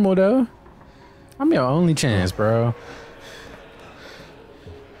I'm normal, though. I'm your only chance, bro.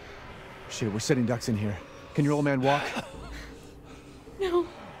 Shit, we're sitting ducks in here. Can your old man walk? No.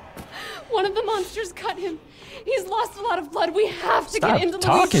 One of the monsters cut him. He's lost a lot of blood. We have to Stop get into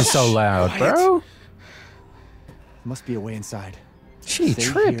talking Louise's. so loud, bro. Must be a way inside. She Stay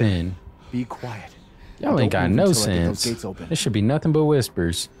tripping. here. Be quiet. Y'all ain't got Don't move no until I get those sense. gates open. This should be nothing but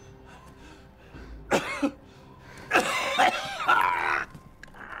whispers.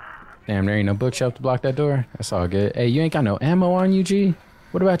 Damn, there ain't no bookshelf to block that door. That's all good. Hey, you ain't got no ammo on you, G?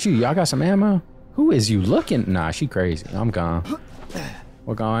 What about you? Y'all got some ammo? Who is you looking? Nah, she crazy. I'm gone.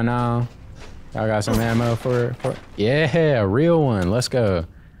 What going on? Y'all got some ammo for? Yeah, a real one. Let's go.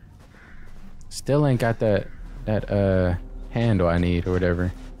 Still ain't got that handle I need or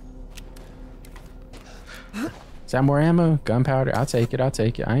whatever. Is that more ammo? Gunpowder? I'll take it. I'll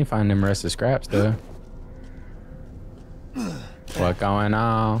take it. I ain't finding them rest of scraps though. What going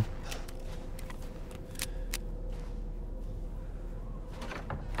on?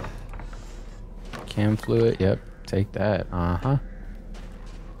 Cam fluid. Yep. Take that. Uh-huh.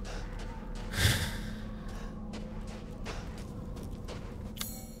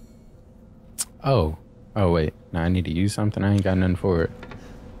 Oh. Oh, wait. Now I need to use something. I ain't got nothing for it.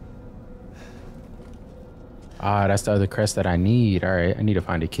 Ah, that's the other crest that I need. All right. I need to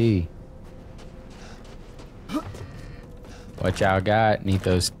find a key. What y'all got? Need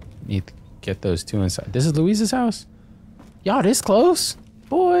to get those two inside. This is Louise's house? Y'all this close?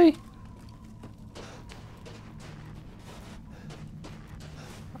 Boy.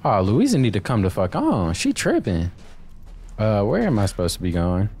 Oh, Louisa need to come the fuck on. She tripping. Where am I supposed to be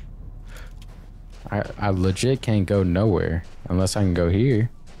going? I legit can't go nowhere unless I can go here.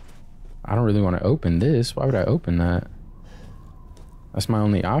 I don't really want to open this. Why would I open that? That's my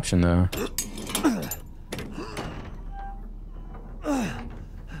only option though.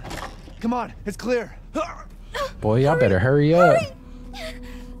 Come on, it's clear. Boy, y'all better hurry up.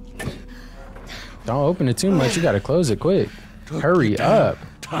 Don't open it too much. You gotta close it quick. Hurry up.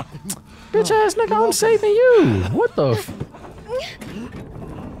 Bitch ass nigga, I'm saving you. What the f—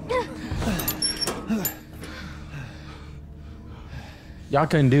 Y'all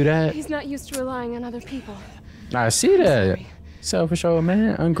couldn't do that? He's not used to relying on other people. I see that. Selfish old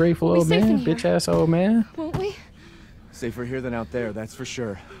man, ungrateful old man, bitch ass old man. Won't we? Safer here than out there, that's for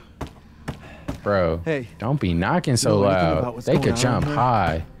sure. Bro, hey, don't be knocking so loud. They could jump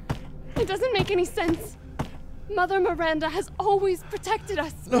high. It doesn't make any sense. Mother Miranda has always protected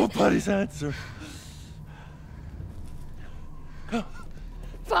us. Nobody's answer.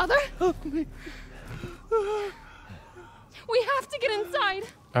 Father? We have to get inside.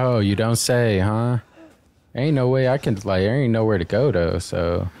 Oh, you don't say, huh? Ain't no way I can, like, there ain't nowhere to go though,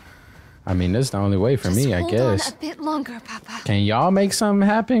 so I mean, this is the only way for me, I guess. Hold on a bit longer, Papa. Can y'all make something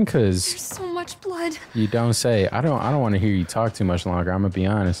happen? Cause there's so much blood. You don't say. I don't want to hear you talk too much longer. I'm gonna be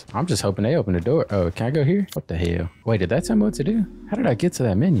honest. I'm just hoping they open the door. Oh, can I go here? What the hell? Wait, did that tell me what to do? How did I get to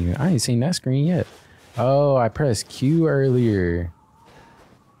that menu? I ain't seen that screen yet. Oh, I pressed Q earlier.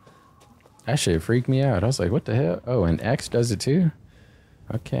 That shit freaked me out. I was like, what the hell? Oh, and X does it too?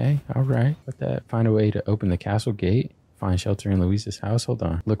 Okay, all right. What that? Find a way to open the castle gate. Find shelter in Louisa's house. Hold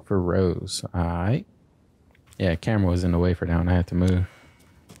on. Look for Rose. All right. Yeah, camera was in the way for that one. I had to move.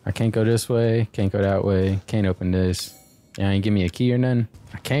 I can't go this way. Can't go that way. Can't open this. Yeah, ain't give me a key or nothing.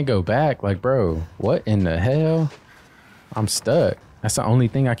 I can't go back. Like, bro, what in the hell? I'm stuck. That's the only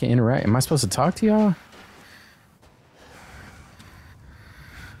thing I can interact. Am I supposed to talk to y'all?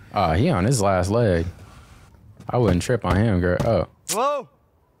 Oh, he on his last leg. I wouldn't trip on him, girl. Oh. Hello?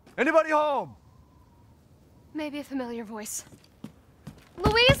 Anybody home? Maybe a familiar voice.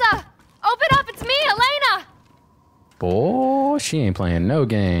 Louisa! Open up! It's me, Elena! Boy, she ain't playing no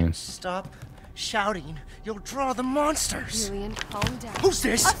games. Stop shouting. You'll draw the monsters. Julian, calm down. Who's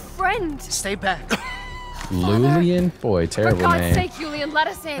this? A friend. Stay back. Lulian? Boy, terrible name. For God's name. sake, Julian, let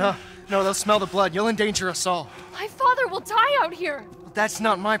us in. No, they'll smell the blood. You'll endanger us all. My father will die out here. That's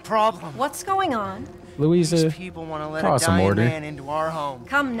not my problem. What's going on? Louisa, these people want to let call a some dying order. man into our home.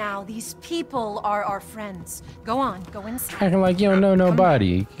 Come now, these people are our friends. Go on, go inside. Acting like you don't know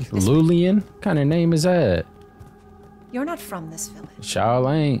nobody. Lulian? What kind of name is that? You're not from this village. Shaw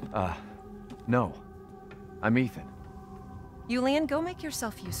ain't. No. I'm Ethan. Julian, go make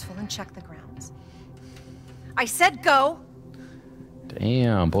yourself useful and check the grounds. I said go!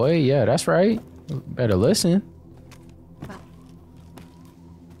 Damn, boy. Yeah, that's right. Better listen. Well,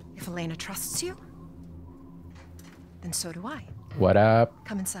 if Elena trusts you, then so do I. What up?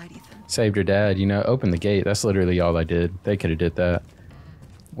 Come inside, Ethan. Saved your dad. You know, open the gate. That's literally all I did. They could have did that.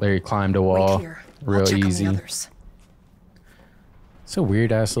 Larry climbed a wall. Wait here. Real I'll check easy. on the others. It's a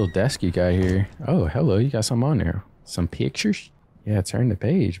weird ass little desk you got here. Oh, hello. You got some on there. Some pictures? Yeah, turn the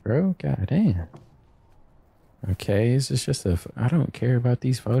page, bro. God damn. Okay, is this just a... I don't care about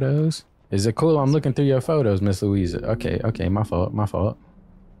these photos. Is it cool? I'm looking through your photos, Miss Louisa. Okay, my fault, my fault.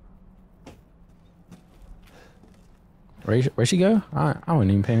 Where'd she go? I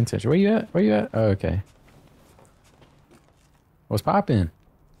wasn't even paying attention. Where you at? Where you at? Oh, okay. What's poppin'?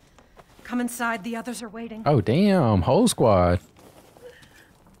 Come inside, the others are waiting. Oh, damn. Whole squad.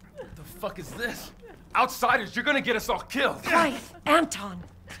 fuck is this? Outsiders, you're gonna get us all killed. Quiet, Anton.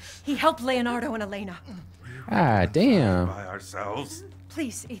 He helped Leonardo and Elena. Ah, damn. By ourselves.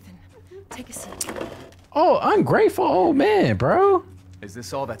 Please, Ethan, take a seat. Oh, ungrateful old man, bro. Is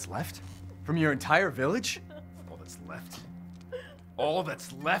this all that's left? From your entire village? All that's left? All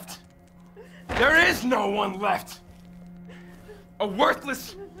that's left? There is no one left! A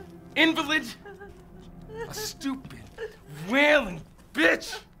worthless invalid, a stupid, wailing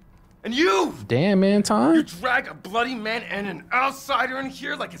bitch, and you! Damn, Anton. You drag a bloody man and an outsider in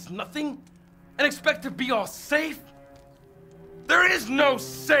here like it's nothing, and expect to be all safe? There is no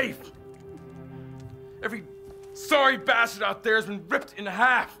safe! Every sorry bastard out there has been ripped in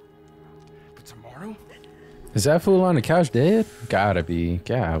half. But tomorrow? Is that fool on the couch dead? Gotta be.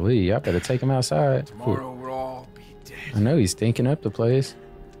 Golly, I better take him outside. Tomorrow we'll all be dead. I know he's stinking up the place.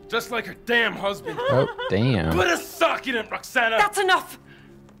 Just like her damn husband. Oh, damn. Put a sock in it, Roxana! That's enough!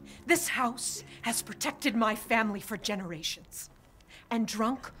 This house has protected my family for generations. And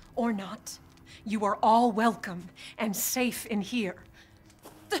drunk or not, you are all welcome and safe in here.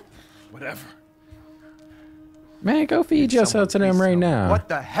 Whatever. Man, go feed yourself to them right now. What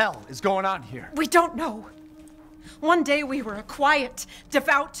the hell is going on here? We don't know. One day we were a quiet,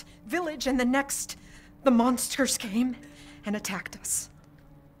 devout village, and the next, the monsters came and attacked us.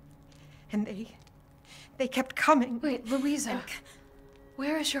 And they kept coming. Wait, Louisa,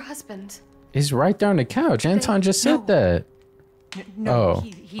 where is your husband? He's right there on the couch. Anton just said that. No, oh,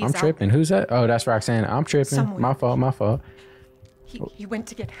 he's I'm tripping. Who's that? Oh, that's Roxanne. I'm tripping. Somewhere. My fault. My fault. He went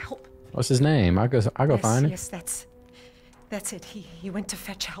to get help. What's his name? I'll go Yes, find him. yes, that's it. He went to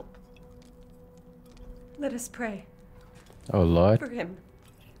fetch help. Let us pray. Oh, Lord. For him.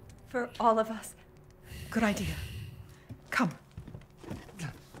 For all of us. Good idea. Come.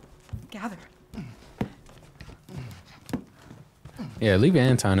 Gather. Yeah, leave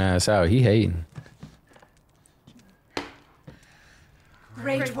Anton ass out. He hating.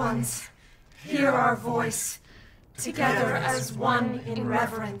 Great ones, hear our voice. Together as one in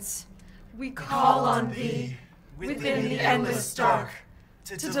reverence, we call on thee within the endless dark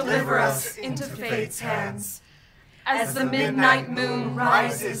to deliver us into fate's hands. As the midnight moon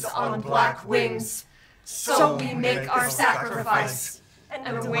rises on black wings, so we make our sacrifice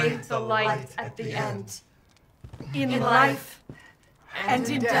and await the light at the end. In life and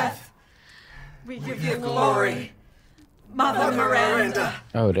in death, we give you glory, Mother Miranda.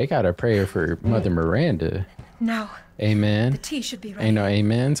 Oh, they got a prayer for Mother Miranda. Now. Amen. The tea should be ready. Ain't no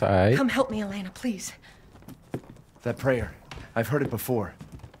amens, all right. Come help me, Elena, please. That prayer. I've heard it before.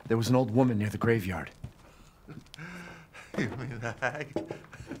 There was an old woman near the graveyard. You mean the hag?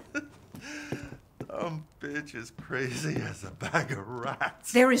 Dumb bitch is crazy as a bag of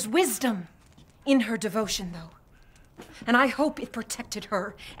rats. There is wisdom in her devotion, though. And I hope it protected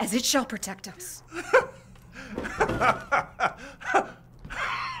her as it shall protect us.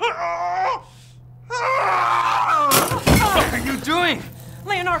 What are you doing?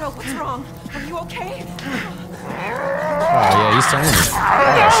 Leonardo, what's wrong? Are you okay? Oh, yeah, he's turning.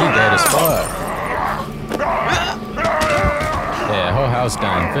 Oh, she dead as fuck. Yeah, whole house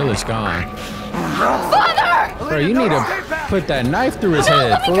done. Village gone. Father! Bro, you need to put that knife through his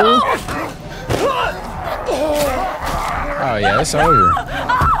head, fool. Oh, yeah, it's over.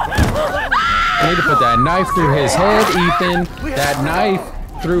 You need to put that knife through his head, Ethan. That knife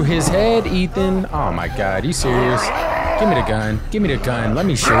through his head, Ethan. Oh, my God. You serious? Give me the gun. Give me the gun. Let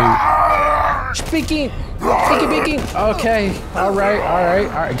me shoot. Speaking. Okay. All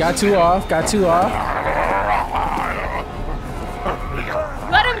right. Got two off.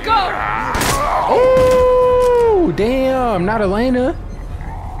 Let him go! Oh, damn. Not Elena.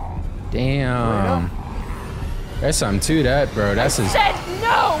 Damn. That's something to that, bro. That's his. Said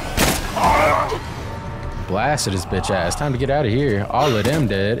no! Blasted his bitch ass. Time to get out of here. All of them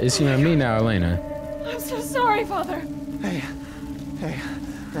dead. It's you and me now, Elena. I'm so sorry, Father. Hey,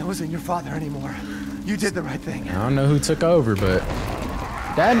 that wasn't your father anymore. You did the right thing. I don't know who took over, but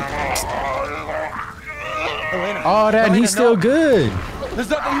that. Elena, Oh, that he's still good. There's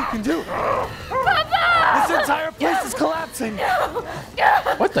nothing you can do. Papa! This entire place is collapsing.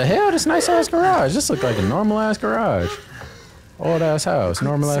 What the hell? This nice ass garage. This look like a normal ass garage. Old ass house,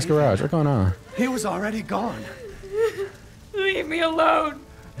 normal ass garage. What's going on? He was already gone. Leave me alone.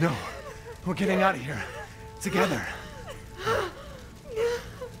 No, we're getting out of here. Together.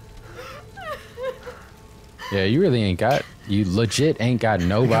 Yeah, you really ain't got, you legit ain't got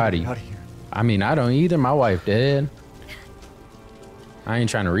nobody. I mean, I don't either. My wife dead. I ain't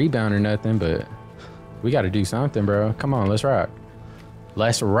trying to rebound or nothing, but we got to do something, bro. Come on, let's rock.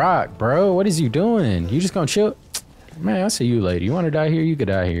 Let's rock, bro. What is you doing? You just gonna chill? Man, I'll see you later. You want to die here? You could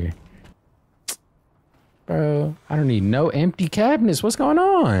die here. Bro, I don't need no empty cabinets. What's going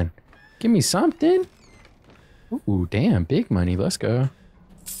on? Give me something. Ooh, damn, big money. Let's go.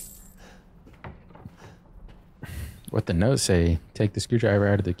 What the note say? Take the screwdriver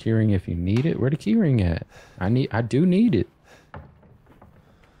out of the keyring if you need it. Where the keyring at? I do need it.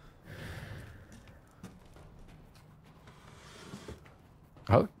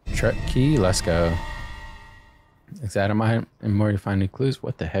 Oh, truck key. Let's go. Is that am more to find new clues?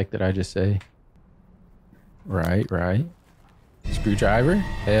 What the heck did I just say? Right. Screwdriver?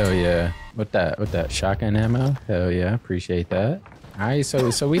 Hell yeah. What that shotgun ammo? Hell yeah. Appreciate that. Alright,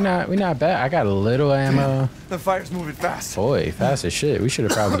 so we not bad. I got a little ammo. The fire's moving fast. Boy, fast as shit. We should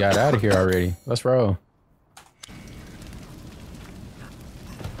have probably got out of here already. Let's roll.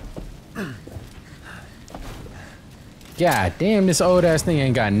 God damn, this old ass thing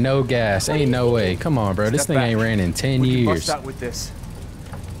ain't got no gas. Ain't no way. Come on, bro. This thing ain't ran in 10 years. Out with this.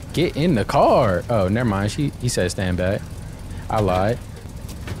 Get in the car. Oh, never mind. He said stand back. I lied.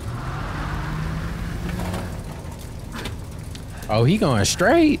 Oh, he going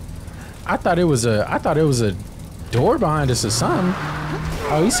straight. I thought it was a door behind us or something.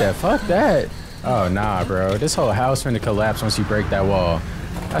 Oh, he said fuck that. Oh nah, bro. This whole house finna collapse once you break that wall.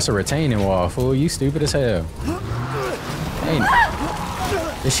 That's a retaining wall, fool. You stupid as hell. Ain't.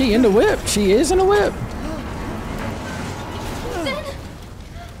 Is she in the whip? She is in the whip.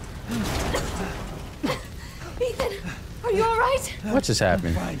 Ethan, are you all right? What just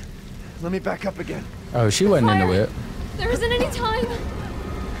happened? Fine. Let me back up again. Oh, she wasn't in the whip. There isn't any time.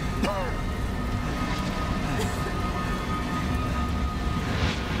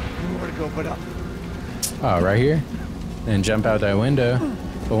 Nowhere to go but up. Oh, right here? Then jump out that window.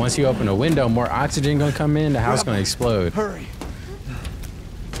 But once you open a window, more oxygen gonna come in, the house gonna explode. Hurry.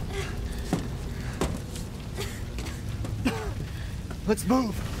 Let's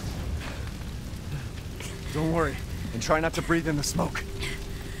move. Don't worry, and try not to breathe in the smoke.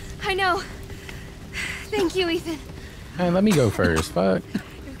 I know. Thank you, Ethan. Hey, let me go first. Fuck.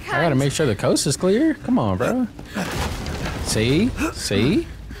 I gotta make sure the coast is clear. Come on, bro. See?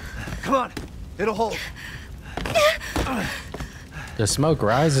 Come on, it'll hold. The smoke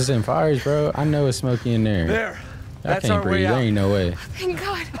rises and fires, bro. I know it's smoky in there. There. I can't breathe. There ain't no way. Thank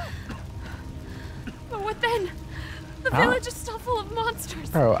God. But what then? The village is still full of monsters.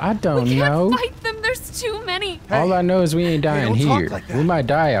 Bro, I don't we can't know. Fight them. There's too many. All I know is we ain't dying here. Like we might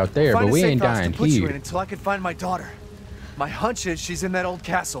die out there, but we ain't dying here. Until I can find my daughter. My hunch is she's in that old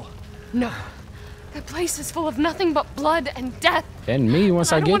castle. No. That place is full of nothing but blood and death. And me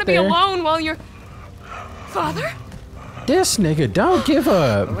once I get there. I don't want to be alone while you're... Father? This nigga, don't give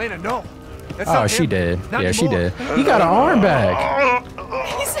up. Elena, no. Oh, she did. Yeah, she did. He got an arm back.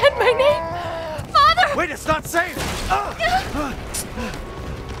 He said my name. Father! Wait, it's not safe.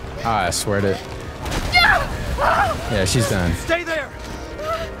 I swear to... Yeah, she's done. Stay there.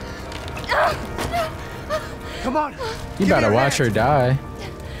 Come on. You better watch her die.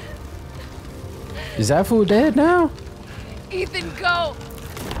 Is that fool dead now? Ethan, go.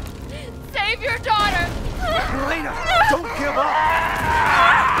 Save your daughter. Elena, don't give up.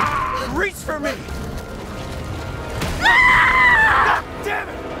 Reach for me. God damn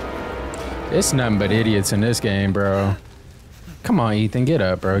it. It's nothing but idiots in this game, bro. Come on, Ethan, get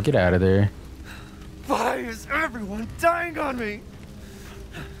up, bro. Get out of there. Why is everyone dying on me?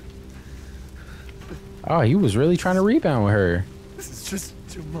 Oh, he was really trying to rebound with her. This is just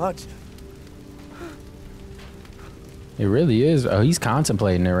too much. It really is. Oh, he's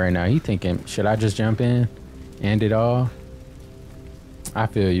contemplating it right now. He thinking, should I just jump in? End it all? I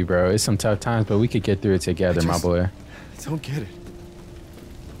feel you, bro. It's some tough times, but we could get through it together, my boy. I don't get it.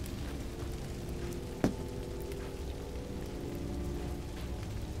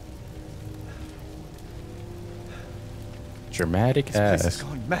 Dramatic ass.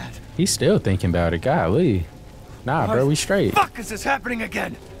 Going mad. He's still thinking about it. Golly. Nah, bro, we straight. Fuck is this happening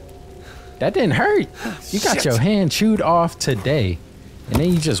again? That didn't hurt. You got Shit. your hand chewed off today. And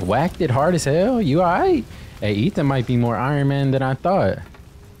then you just whacked it hard as hell. You alright? Hey, Ethan might be more Iron Man than I thought.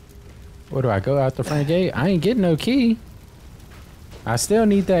 Where do I go out the front gate? I ain't getting no key. I still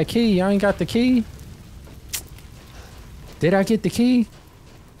need that key. Y'all ain't got the key? Did I get the key?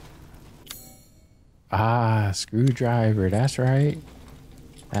 Ah, screwdriver. That's right.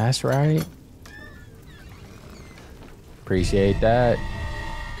 That's right. Appreciate that.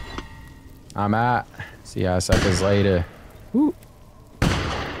 I'm out. See y'all suckers later. Woo.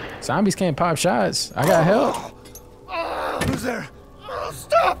 Zombies can't pop shots. I got help. Who's there?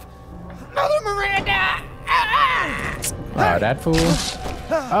 Stop! Mother Miranda! Oh, that fool.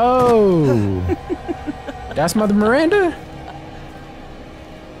 Oh. That's Mother Miranda?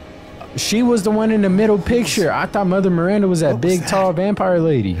 She was the one in the middle picture. I thought Mother Miranda was that big, tall vampire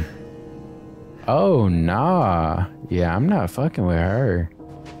lady. Oh, nah. Yeah, I'm not fucking with her.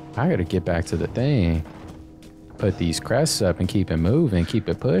 I gotta get back to the thing. Put these crests up and keep it moving, keep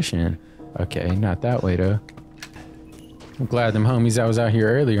it pushing. Okay, not that way though. I'm glad them homies that was out here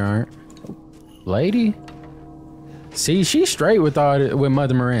earlier aren't. Lady? See, she's straight with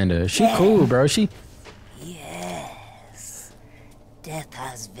Mother Miranda. She cool, bro. Yes. Death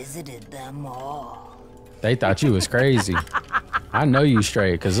has visited them all. They thought you was crazy. I know you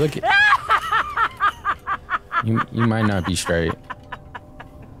straight, cause look at you might not be straight.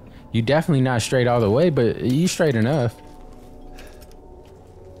 You definitely not straight all the way, but you straight enough.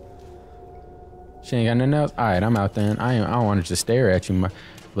 She ain't got nothing else. All right, I'm out then. I don't want to just stare at you, my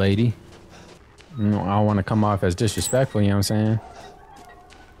lady. I don't want to come off as disrespectful. You know what I'm saying?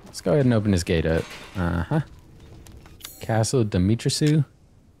 Let's go ahead and open this gate up. Castle Dimitrescu.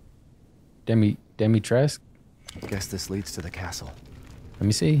 Dimitrescu. Guess this leads to the castle. Let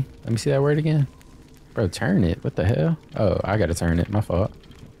me see. Let me see that word again. Bro, turn it. What the hell? Oh, I gotta turn it. My fault.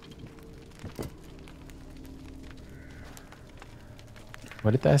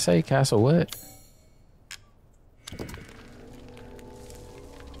 What did that say? Castle what?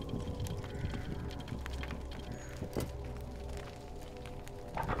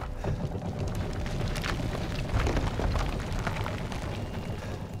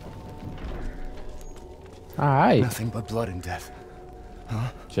 All right. Nothing but blood and death. Huh?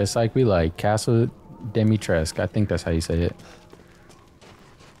 Just like we like. Castle Dimitrescu. I think that's how you say it.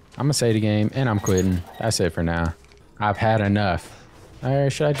 I'm gonna say the game and I'm quitting. That's it for now. I've had enough. All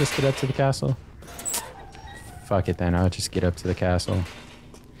right, should I just get up to the castle? Fuck it then. I'll just get up to the castle.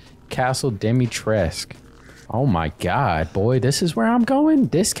 Castle Dimitrescu. Oh my god, boy. This is where I'm going?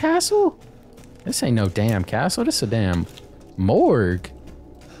 This castle? This ain't no damn castle. This is a damn morgue.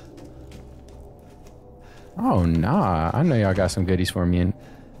 Oh, nah. I know y'all got some goodies for me. And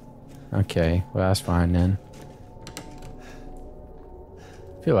okay, well, that's fine then.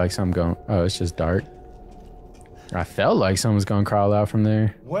 I feel like something going... Oh, it's just dark. I felt like someone's gonna crawl out from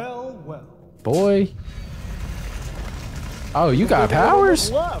there. Well, well. Boy. Oh, you got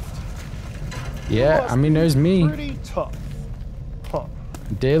powers? Yeah, I mean, there's me. Pretty tough. Huh.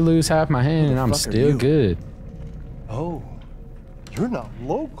 Did lose half my hand and I'm still good. Oh, you're not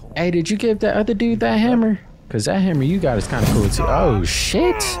local. Hey, did you give that other dude that hammer? Because that hammer you got is kind of cool too. Oh,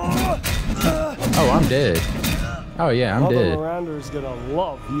 shit. Oh, I'm dead. Oh, yeah, I'm dead. Miranda's gonna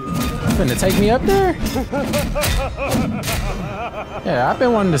love you. Finna take me up there? Yeah, I've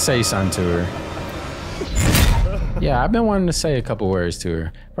been wanting to say something to her. Yeah, I've been wanting to say a couple words to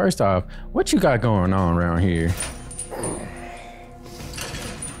her. First off, what you got going on around here?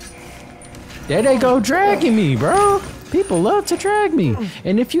 There they go dragging me, bro. People love to drag me.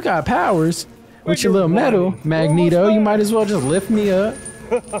 And if you got powers with your little metal, Magneto, you might as well just lift me up.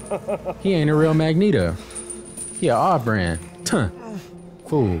 He ain't a real Magneto. He a off-brand. Tuh.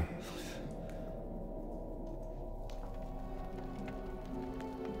 Fool.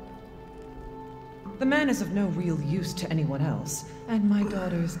 The man is of no real use to anyone else, and my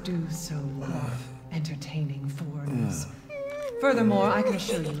daughters do so love entertaining foreigners. Furthermore, I can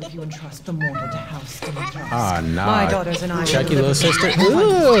assure you, if you entrust the mortal to House Dimitrescu, ah, nah. my daughters and I Chucky will little sister. I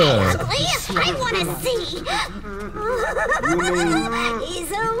want to see. You mean? He's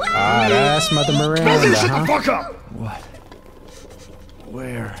away. Ah, that's Mother Miranda, Shut huh? the fuck up! What?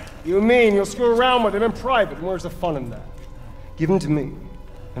 Where? You mean you'll screw around with him in private, and where's the fun in that? Give him to me,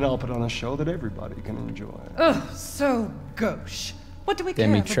 and I'll put on a show that everybody can enjoy. Ugh, so gauche. What do we care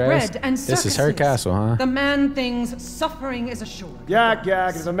for Dimitrescu? bread and circuses? This is her castle, huh? The man thinks suffering is assured. Yak,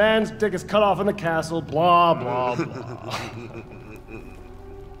 yak, as a man's dick is cut off in the castle, blah, blah, blah.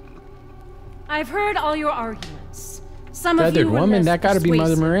 I've heard all your arguments. Some of Feathered you were woman, less that gotta be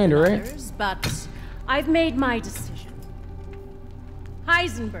Mother persuasive Miranda, than right? others, but I've made my decision.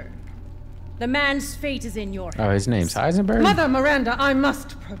 Heisenberg, the man's fate is in your hands. Oh, his name's Heisenberg? Mother Miranda, I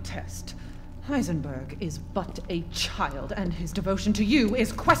must protest. Heisenberg is but a child, and his devotion to you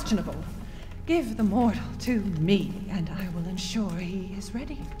is questionable. Give the mortal to me, and I will ensure he is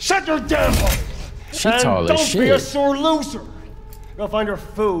ready. Shut your damn hole! She tall as shit. Don't be a sore loser! Go find your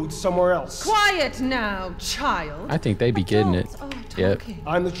food somewhere else. Quiet now, child. I think they be getting it. Yep.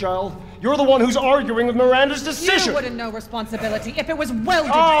 I'm the child. You're the one who's arguing with Miranda's decision. You wouldn't know responsibility if it was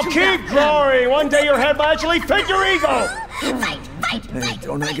welded Oh, to keep that growing! One day your head might actually fit your ego! Hey,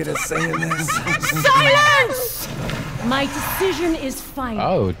 don't I get a say in this? Silence! My decision is final.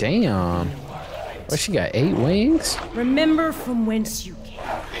 Oh, damn. What, she got 8 wings? Remember from whence you came.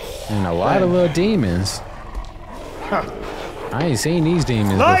 And a lot of little demons. Huh. I ain't seen these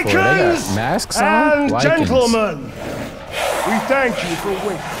demons before. They got masks on? And gentlemen, we thank you for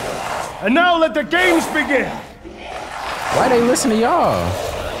waiting. And now let the games begin. Why they listen to y'all?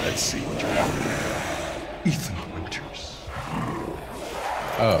 Let's see what you're after. Ethan Winters.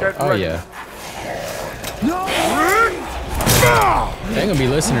 Oh yeah. No! They ain't gonna be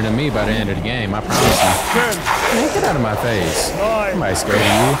listening to me by the end of the game, I promise you. Man, get out of my face. Somebody's scared of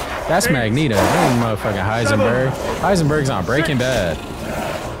you. That's Magneto. That ain't motherfucking Heisenberg. Heisenberg's on Breaking Bad.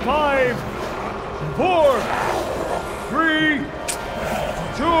 5, 4, 3,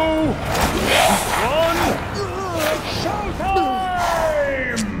 2, 1.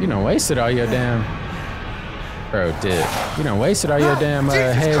 Showtime! You done wasted all your damn... Bro, did. You done wasted all your damn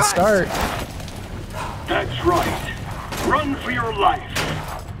head start. That's right. Run for your life.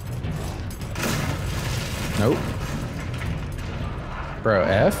 Nope. Bro,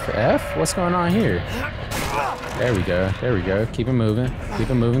 F? What's going on here? There we go. There we go. Keep it moving. Keep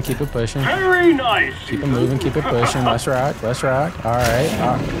it moving. Keep it pushing. Very nice. Keep it moving. Keep it pushing. Let's rock. Let's rock. All right.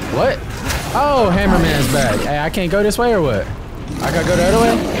 What? Oh, Hammerman's back. Hey, I can't go this way or what? I gotta go the other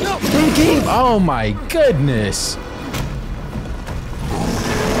way? Keep. Oh my goodness.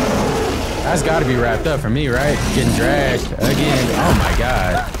 That's gotta be wrapped up for me, right? Getting dragged again. Oh my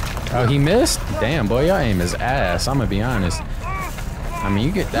god. Oh, he missed? Damn, boy, your aim is ass. I'm gonna be honest. I mean,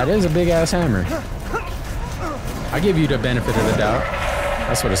 you get that is a big ass hammer. I give you the benefit of the doubt.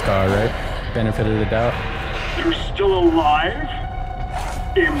 That's what it's called, right? Benefit of the doubt. You're still alive?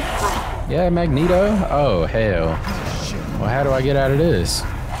 Impressive. Yeah, Magneto. Oh hell. Well, how do I get out of this?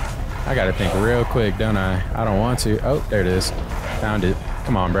 I gotta think real quick, don't I? I don't want to. Oh, there it is. Found it.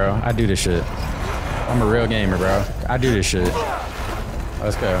 Come on, bro. I do this shit. I'm a real gamer, bro. I do this shit.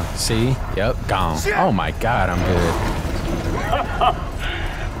 Let's go. See? Yep, gone. Oh my god, I'm good.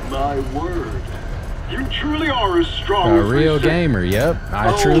 My word. You truly are as strong as a real gamer, yep.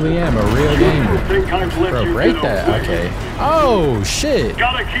 I truly am a real gamer. Bro, break that. Okay. Oh, shit.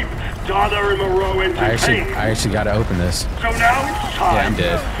 Gotta keep Dada and Moreau entertained. I actually gotta open this. So now it's time. Yeah, I'm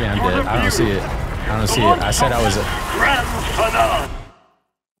dead. Yeah, I'm dead. I don't see it. I don't see it. I said I was a... Grand finale.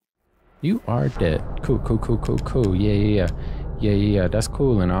 You are dead. Cool. Yeah. That's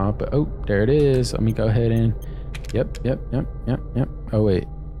cool and all, but oh, there it is. Let me go ahead and... Yep. Oh, wait.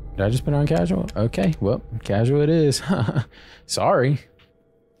 Did I just put on casual? Okay, well, casual it is. Sorry.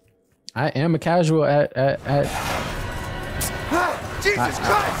 I am a casual at Jesus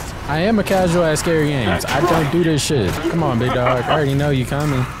Christ! I am a casual at scary games. I don't do this shit. Come on, big dog. I already know you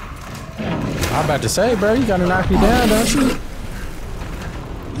coming. I'm about to say, bro, you gotta knock me down, don't you?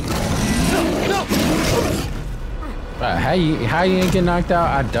 How you ain't get knocked out?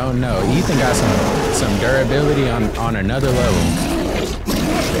 I don't know. Ethan got some durability on another level.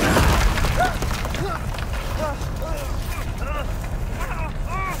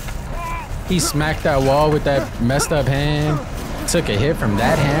 He smacked that wall with that messed up hand. Took a hit from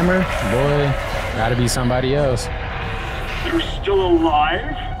that hammer. Boy, gotta be somebody else. You're still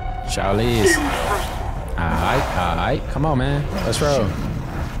alive? Charlize. Alright. Come on, man. Let's roll.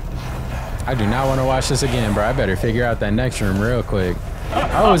 I do not want to watch this again, bro. I better figure out that next room real quick.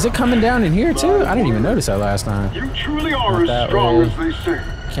 Oh, is it coming down in here too? I didn't even notice that last time. You truly are as strong as they say.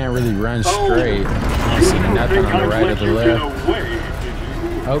 Can't really run straight. I don't see nothing on the right or the left.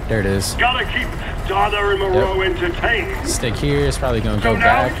 Oh, there it is. Gotta keep Dada and Moreau entertained. Stick here. It's probably gonna go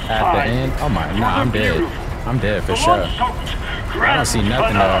back at the end. Oh my, nah, I'm dead. I'm dead for sure. I don't see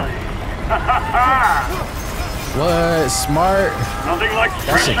nothing though. What? Smart? Nothing like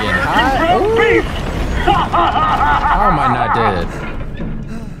that shit getting hot. How am I not dead?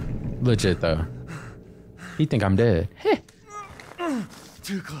 Legit though. He think I'm dead.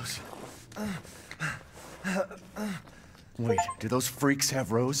 Too close. Wait, do those freaks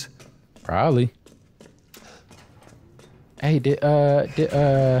have Rose? Probably. Hey, did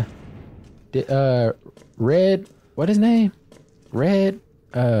Red, what his name? Red,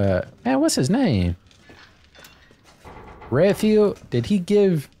 man, what's his name? Redfield, did he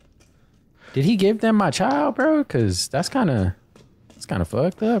give them my child, bro? Cause it's kind of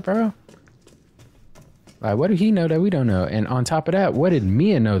fucked up, bro. Like, what did he know that we don't know? And on top of that, what did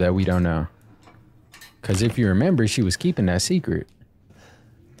Mia know that we don't know? Cause if you remember, she was keeping that secret.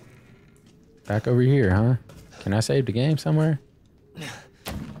 Back over here, huh? Can I save the game somewhere?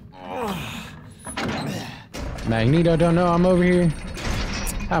 Magneto don't know I'm over here?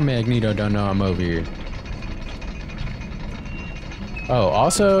 How Magneto don't know I'm over here? Oh,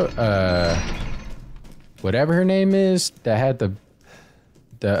 also, whatever her name is that had the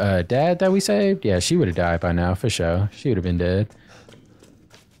dad that we saved, yeah, she would have died by now for sure. She would have been dead.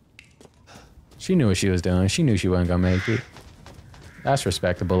 She knew what she was doing. She knew she wasn't gonna make it. That's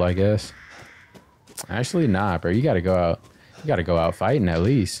respectable, I guess. Actually, nah, bro. You gotta go out. You gotta go out fighting at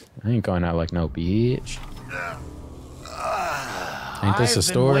least. I ain't going out like no bitch. Ain't this a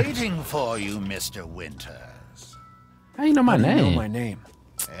store? I've been waiting for you, Mr. Winters. How you know my name? You know my name.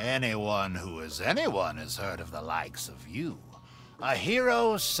 Anyone who is anyone has heard of the likes of you. A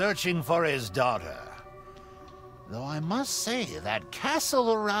hero searching for his daughter. Though I must say, that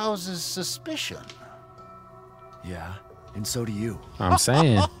castle arouses suspicion. Yeah, and so do you. I'm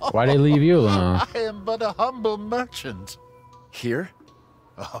saying, why they leave you alone? I am but a humble merchant. Here?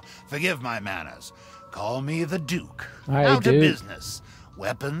 Oh, forgive my manners. Call me the Duke. Hi, now to Duke. business.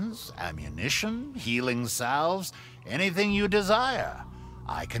 Weapons, ammunition, healing salves, anything you desire,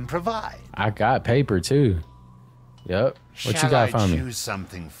 I can provide. I got paper too. Yep. What you got for me? Choose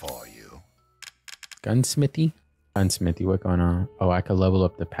something for you? Gunsmithy? Gunsmithy, what going on? Oh, I could level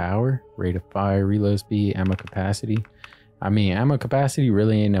up the power, rate of fire, reload speed, ammo capacity. I mean, ammo capacity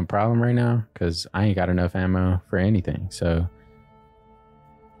really ain't a problem right now because I ain't got enough ammo for anything. So,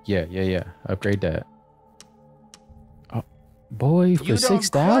 yeah. Upgrade that. Oh, boy, for 6,000? You don't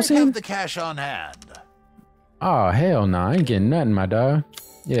quite have the cash on hand. Oh, hell no. I ain't getting nothing, my dog.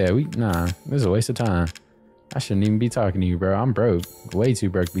 Yeah, nah. This is a waste of time. I shouldn't even be talking to you, bro. I'm broke. Way too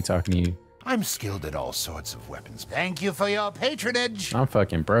broke to be talking to you. I'm skilled at all sorts of weapons. Thank you for your patronage. I'm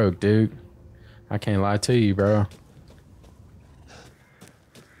fucking broke, dude. I can't lie to you, bro.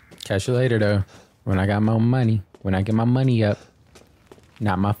 Catch you later, though. When I got my money. When I get my money up.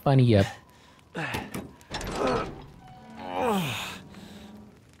 Not my funny up.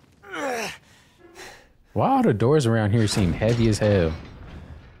 Why all the doors around here seem heavy as hell?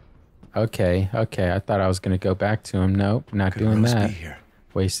 Okay. I thought I was going to go back to him. Nope, not doing that.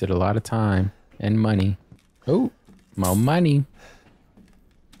 Wasted a lot of time and money. Oh, more money.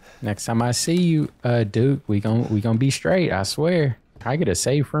 Next time I see you, Duke, we gon' be straight, I swear. Can I get a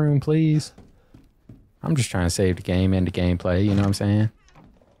safe room, please? I'm just trying to save the game and the gameplay, you know what I'm saying?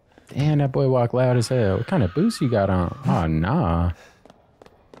 Damn, that boy walk loud as hell. What kind of boots you got on? Oh, nah.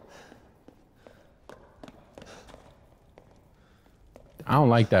 I don't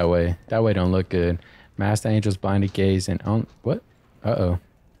like that way. That way don't look good. Master Angel's blinded gaze and on what? Uh-oh.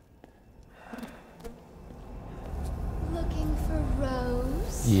 Looking for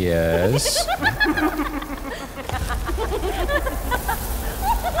Rose? Yes.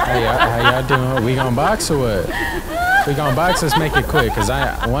 How y'all doing? We gonna box or what? We gonna box? Let's make it quick, cause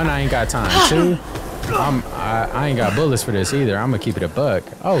one, I ain't got time. Two, I ain't got bullets for this either. I'm gonna keep it a buck.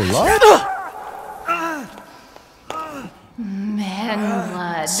 Oh Lord. Man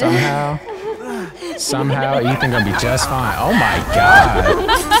blood. Somehow Ethan gonna be just fine. Oh my god.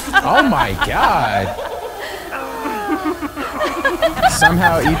 Oh my god.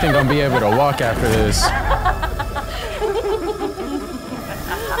 Somehow Ethan gonna be able to walk after this.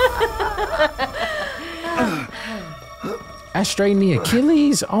 I straightened the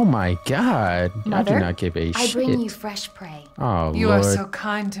Achilles. Oh my god. Mother, I do not give a shit. I bring you fresh prey. Oh You Lord. are so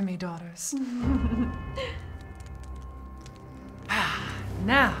kind to me, daughters.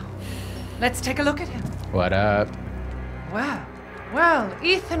 Now, let's take a look at him. What up? Well,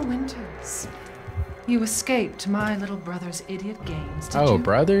 Ethan Winters. You escaped my little brother's idiot games, did Oh, you?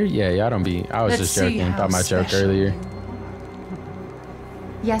 brother? Yeah, y'all don't be. I was Let's just see joking. how Thought my joke special earlier.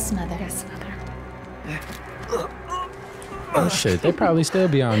 Yes, Mother. Yes, Mother. Oh shit, they probably still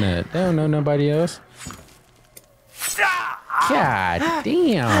be on that. They don't know nobody else. God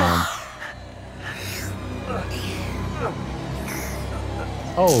damn.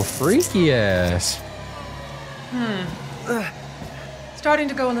 Oh, freaky ass. Starting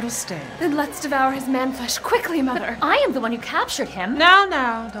to go a little stale. Then let's devour his man flesh quickly, Mother. I am the one who captured him.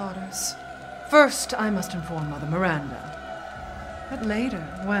 Now, daughters. First, I must inform Mother Miranda. But later,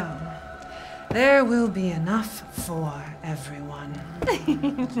 well, there will be enough for everyone.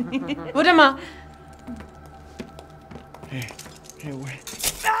 Put him up. Hey, wait.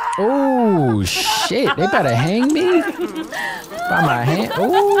 Oh shit! They better hang me by my hand.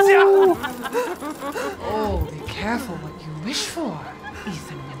 Oh. Oh, be careful what you wish for,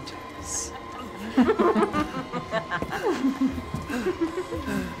 Ethan Winters.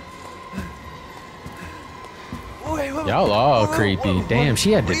 Y'all all creepy. Damn,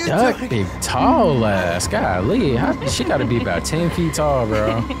 she had to duck. Big tall ass. Golly, she gotta be about 10 feet tall,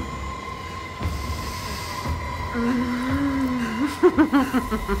 bro.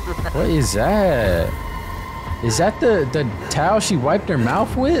 What is that? Is that the towel she wiped her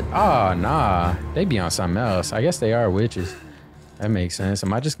mouth with? Oh, nah. They be on something else. I guess they are witches. That makes sense.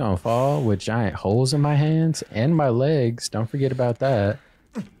 Am I just gonna fall with giant holes in my hands and my legs? Don't forget about that.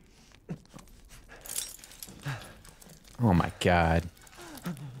 Oh my God.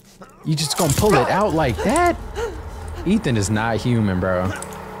 You just gonna pull it out like that? Ethan is not human, bro.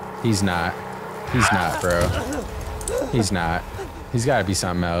 He's not. He's not, bro. He's not. He's gotta be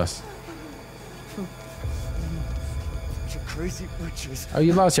something else. You crazy bitches. Oh,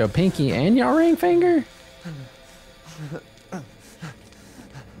 you lost your pinky and your ring finger?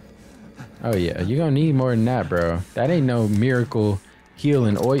 Oh yeah, you're gonna need more than that, bro. That ain't no miracle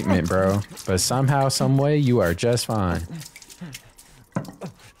healing ointment, bro. But somehow, some way, you are just fine.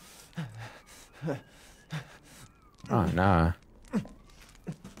 Oh, nah.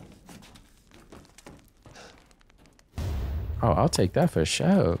 Oh, I'll take that for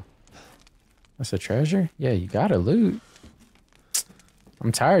show. That's a treasure? Yeah, you gotta loot.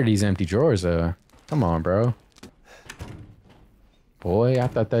 I'm tired of these empty drawers, though. Come on, bro. Boy, I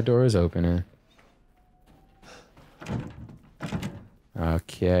thought that door was opening.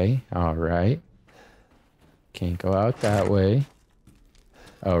 Okay, all right. Can't go out that way.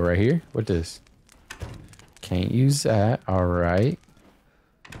 Oh, right here? What this? Can't use that. All right.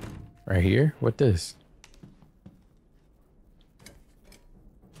 Right here? What this?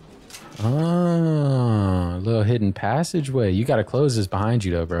 Oh, a little hidden passageway. You gotta close this behind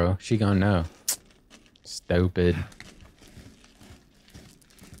you though, bro. She gonna know. Stupid.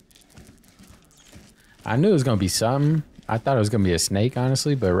 I knew it was gonna be something. I thought it was gonna be a snake,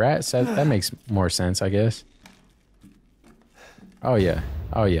 honestly, but rat said that makes more sense, I guess. Oh yeah.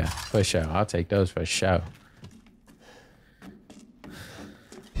 Oh yeah. For sure. I'll take those for sure.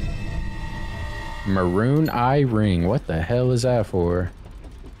 Maroon eye ring. What the hell is that for?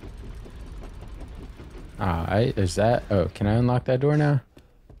 Alright, is that... Oh, can I unlock that door now?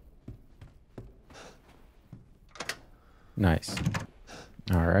 Nice.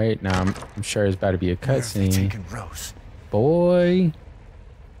 Alright, now I'm sure it's about to be a cutscene. Boy.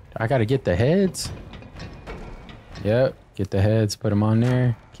 I gotta get the heads. Yep, get the heads, put them on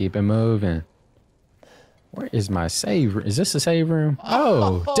there. Keep it moving. Where is my save room? Is this a save room?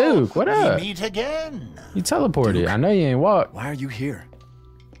 Oh, Duke, what up? We meet again. You teleported. Duke, I know you ain't walked. Why are you here?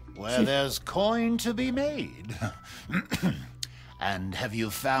 Where there's coin to be made. And have you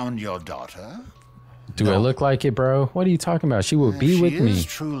found your daughter? Do I look like it, bro? What are you talking about? She will be with me. If she is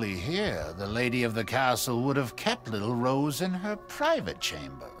truly here, the lady of the castle would have kept little Rose in her private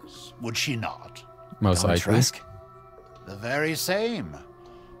chambers, would she not? Most likely. The very same.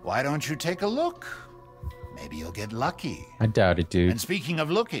 Why don't you take a look? Maybe you'll get lucky. I doubt it, dude. And speaking of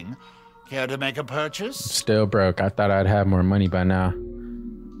looking, care to make a purchase? Still broke. I thought I'd have more money by now.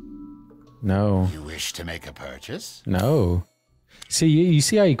 No. You wish to make a purchase? No. See, you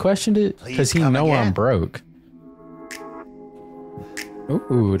see how he questioned it? Because he know I'm broke.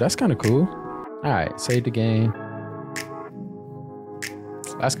 Ooh, that's kind of cool. All right, save the game.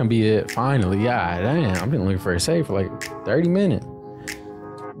 That's going to be it, finally. Yeah, damn, I've been looking for a save for like 30 minutes.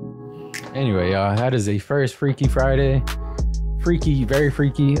 Anyway, y'all, that is the first Freaky Friday. Freaky, very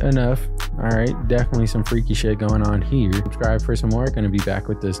freaky enough. All right, definitely some freaky shit going on here. Subscribe for some more. Gonna be back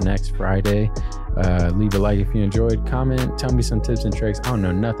with this next Friday. Leave a like if you enjoyed. Comment, tell me some tips and tricks. I don't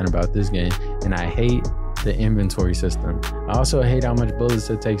know nothing about this game, and I hate the inventory system. I also hate how much bullets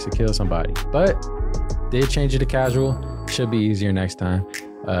it takes to kill somebody, but did change it to casual. Should be easier next time.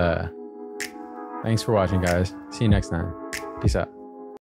 Thanks for watching, guys. See you next time. Peace out.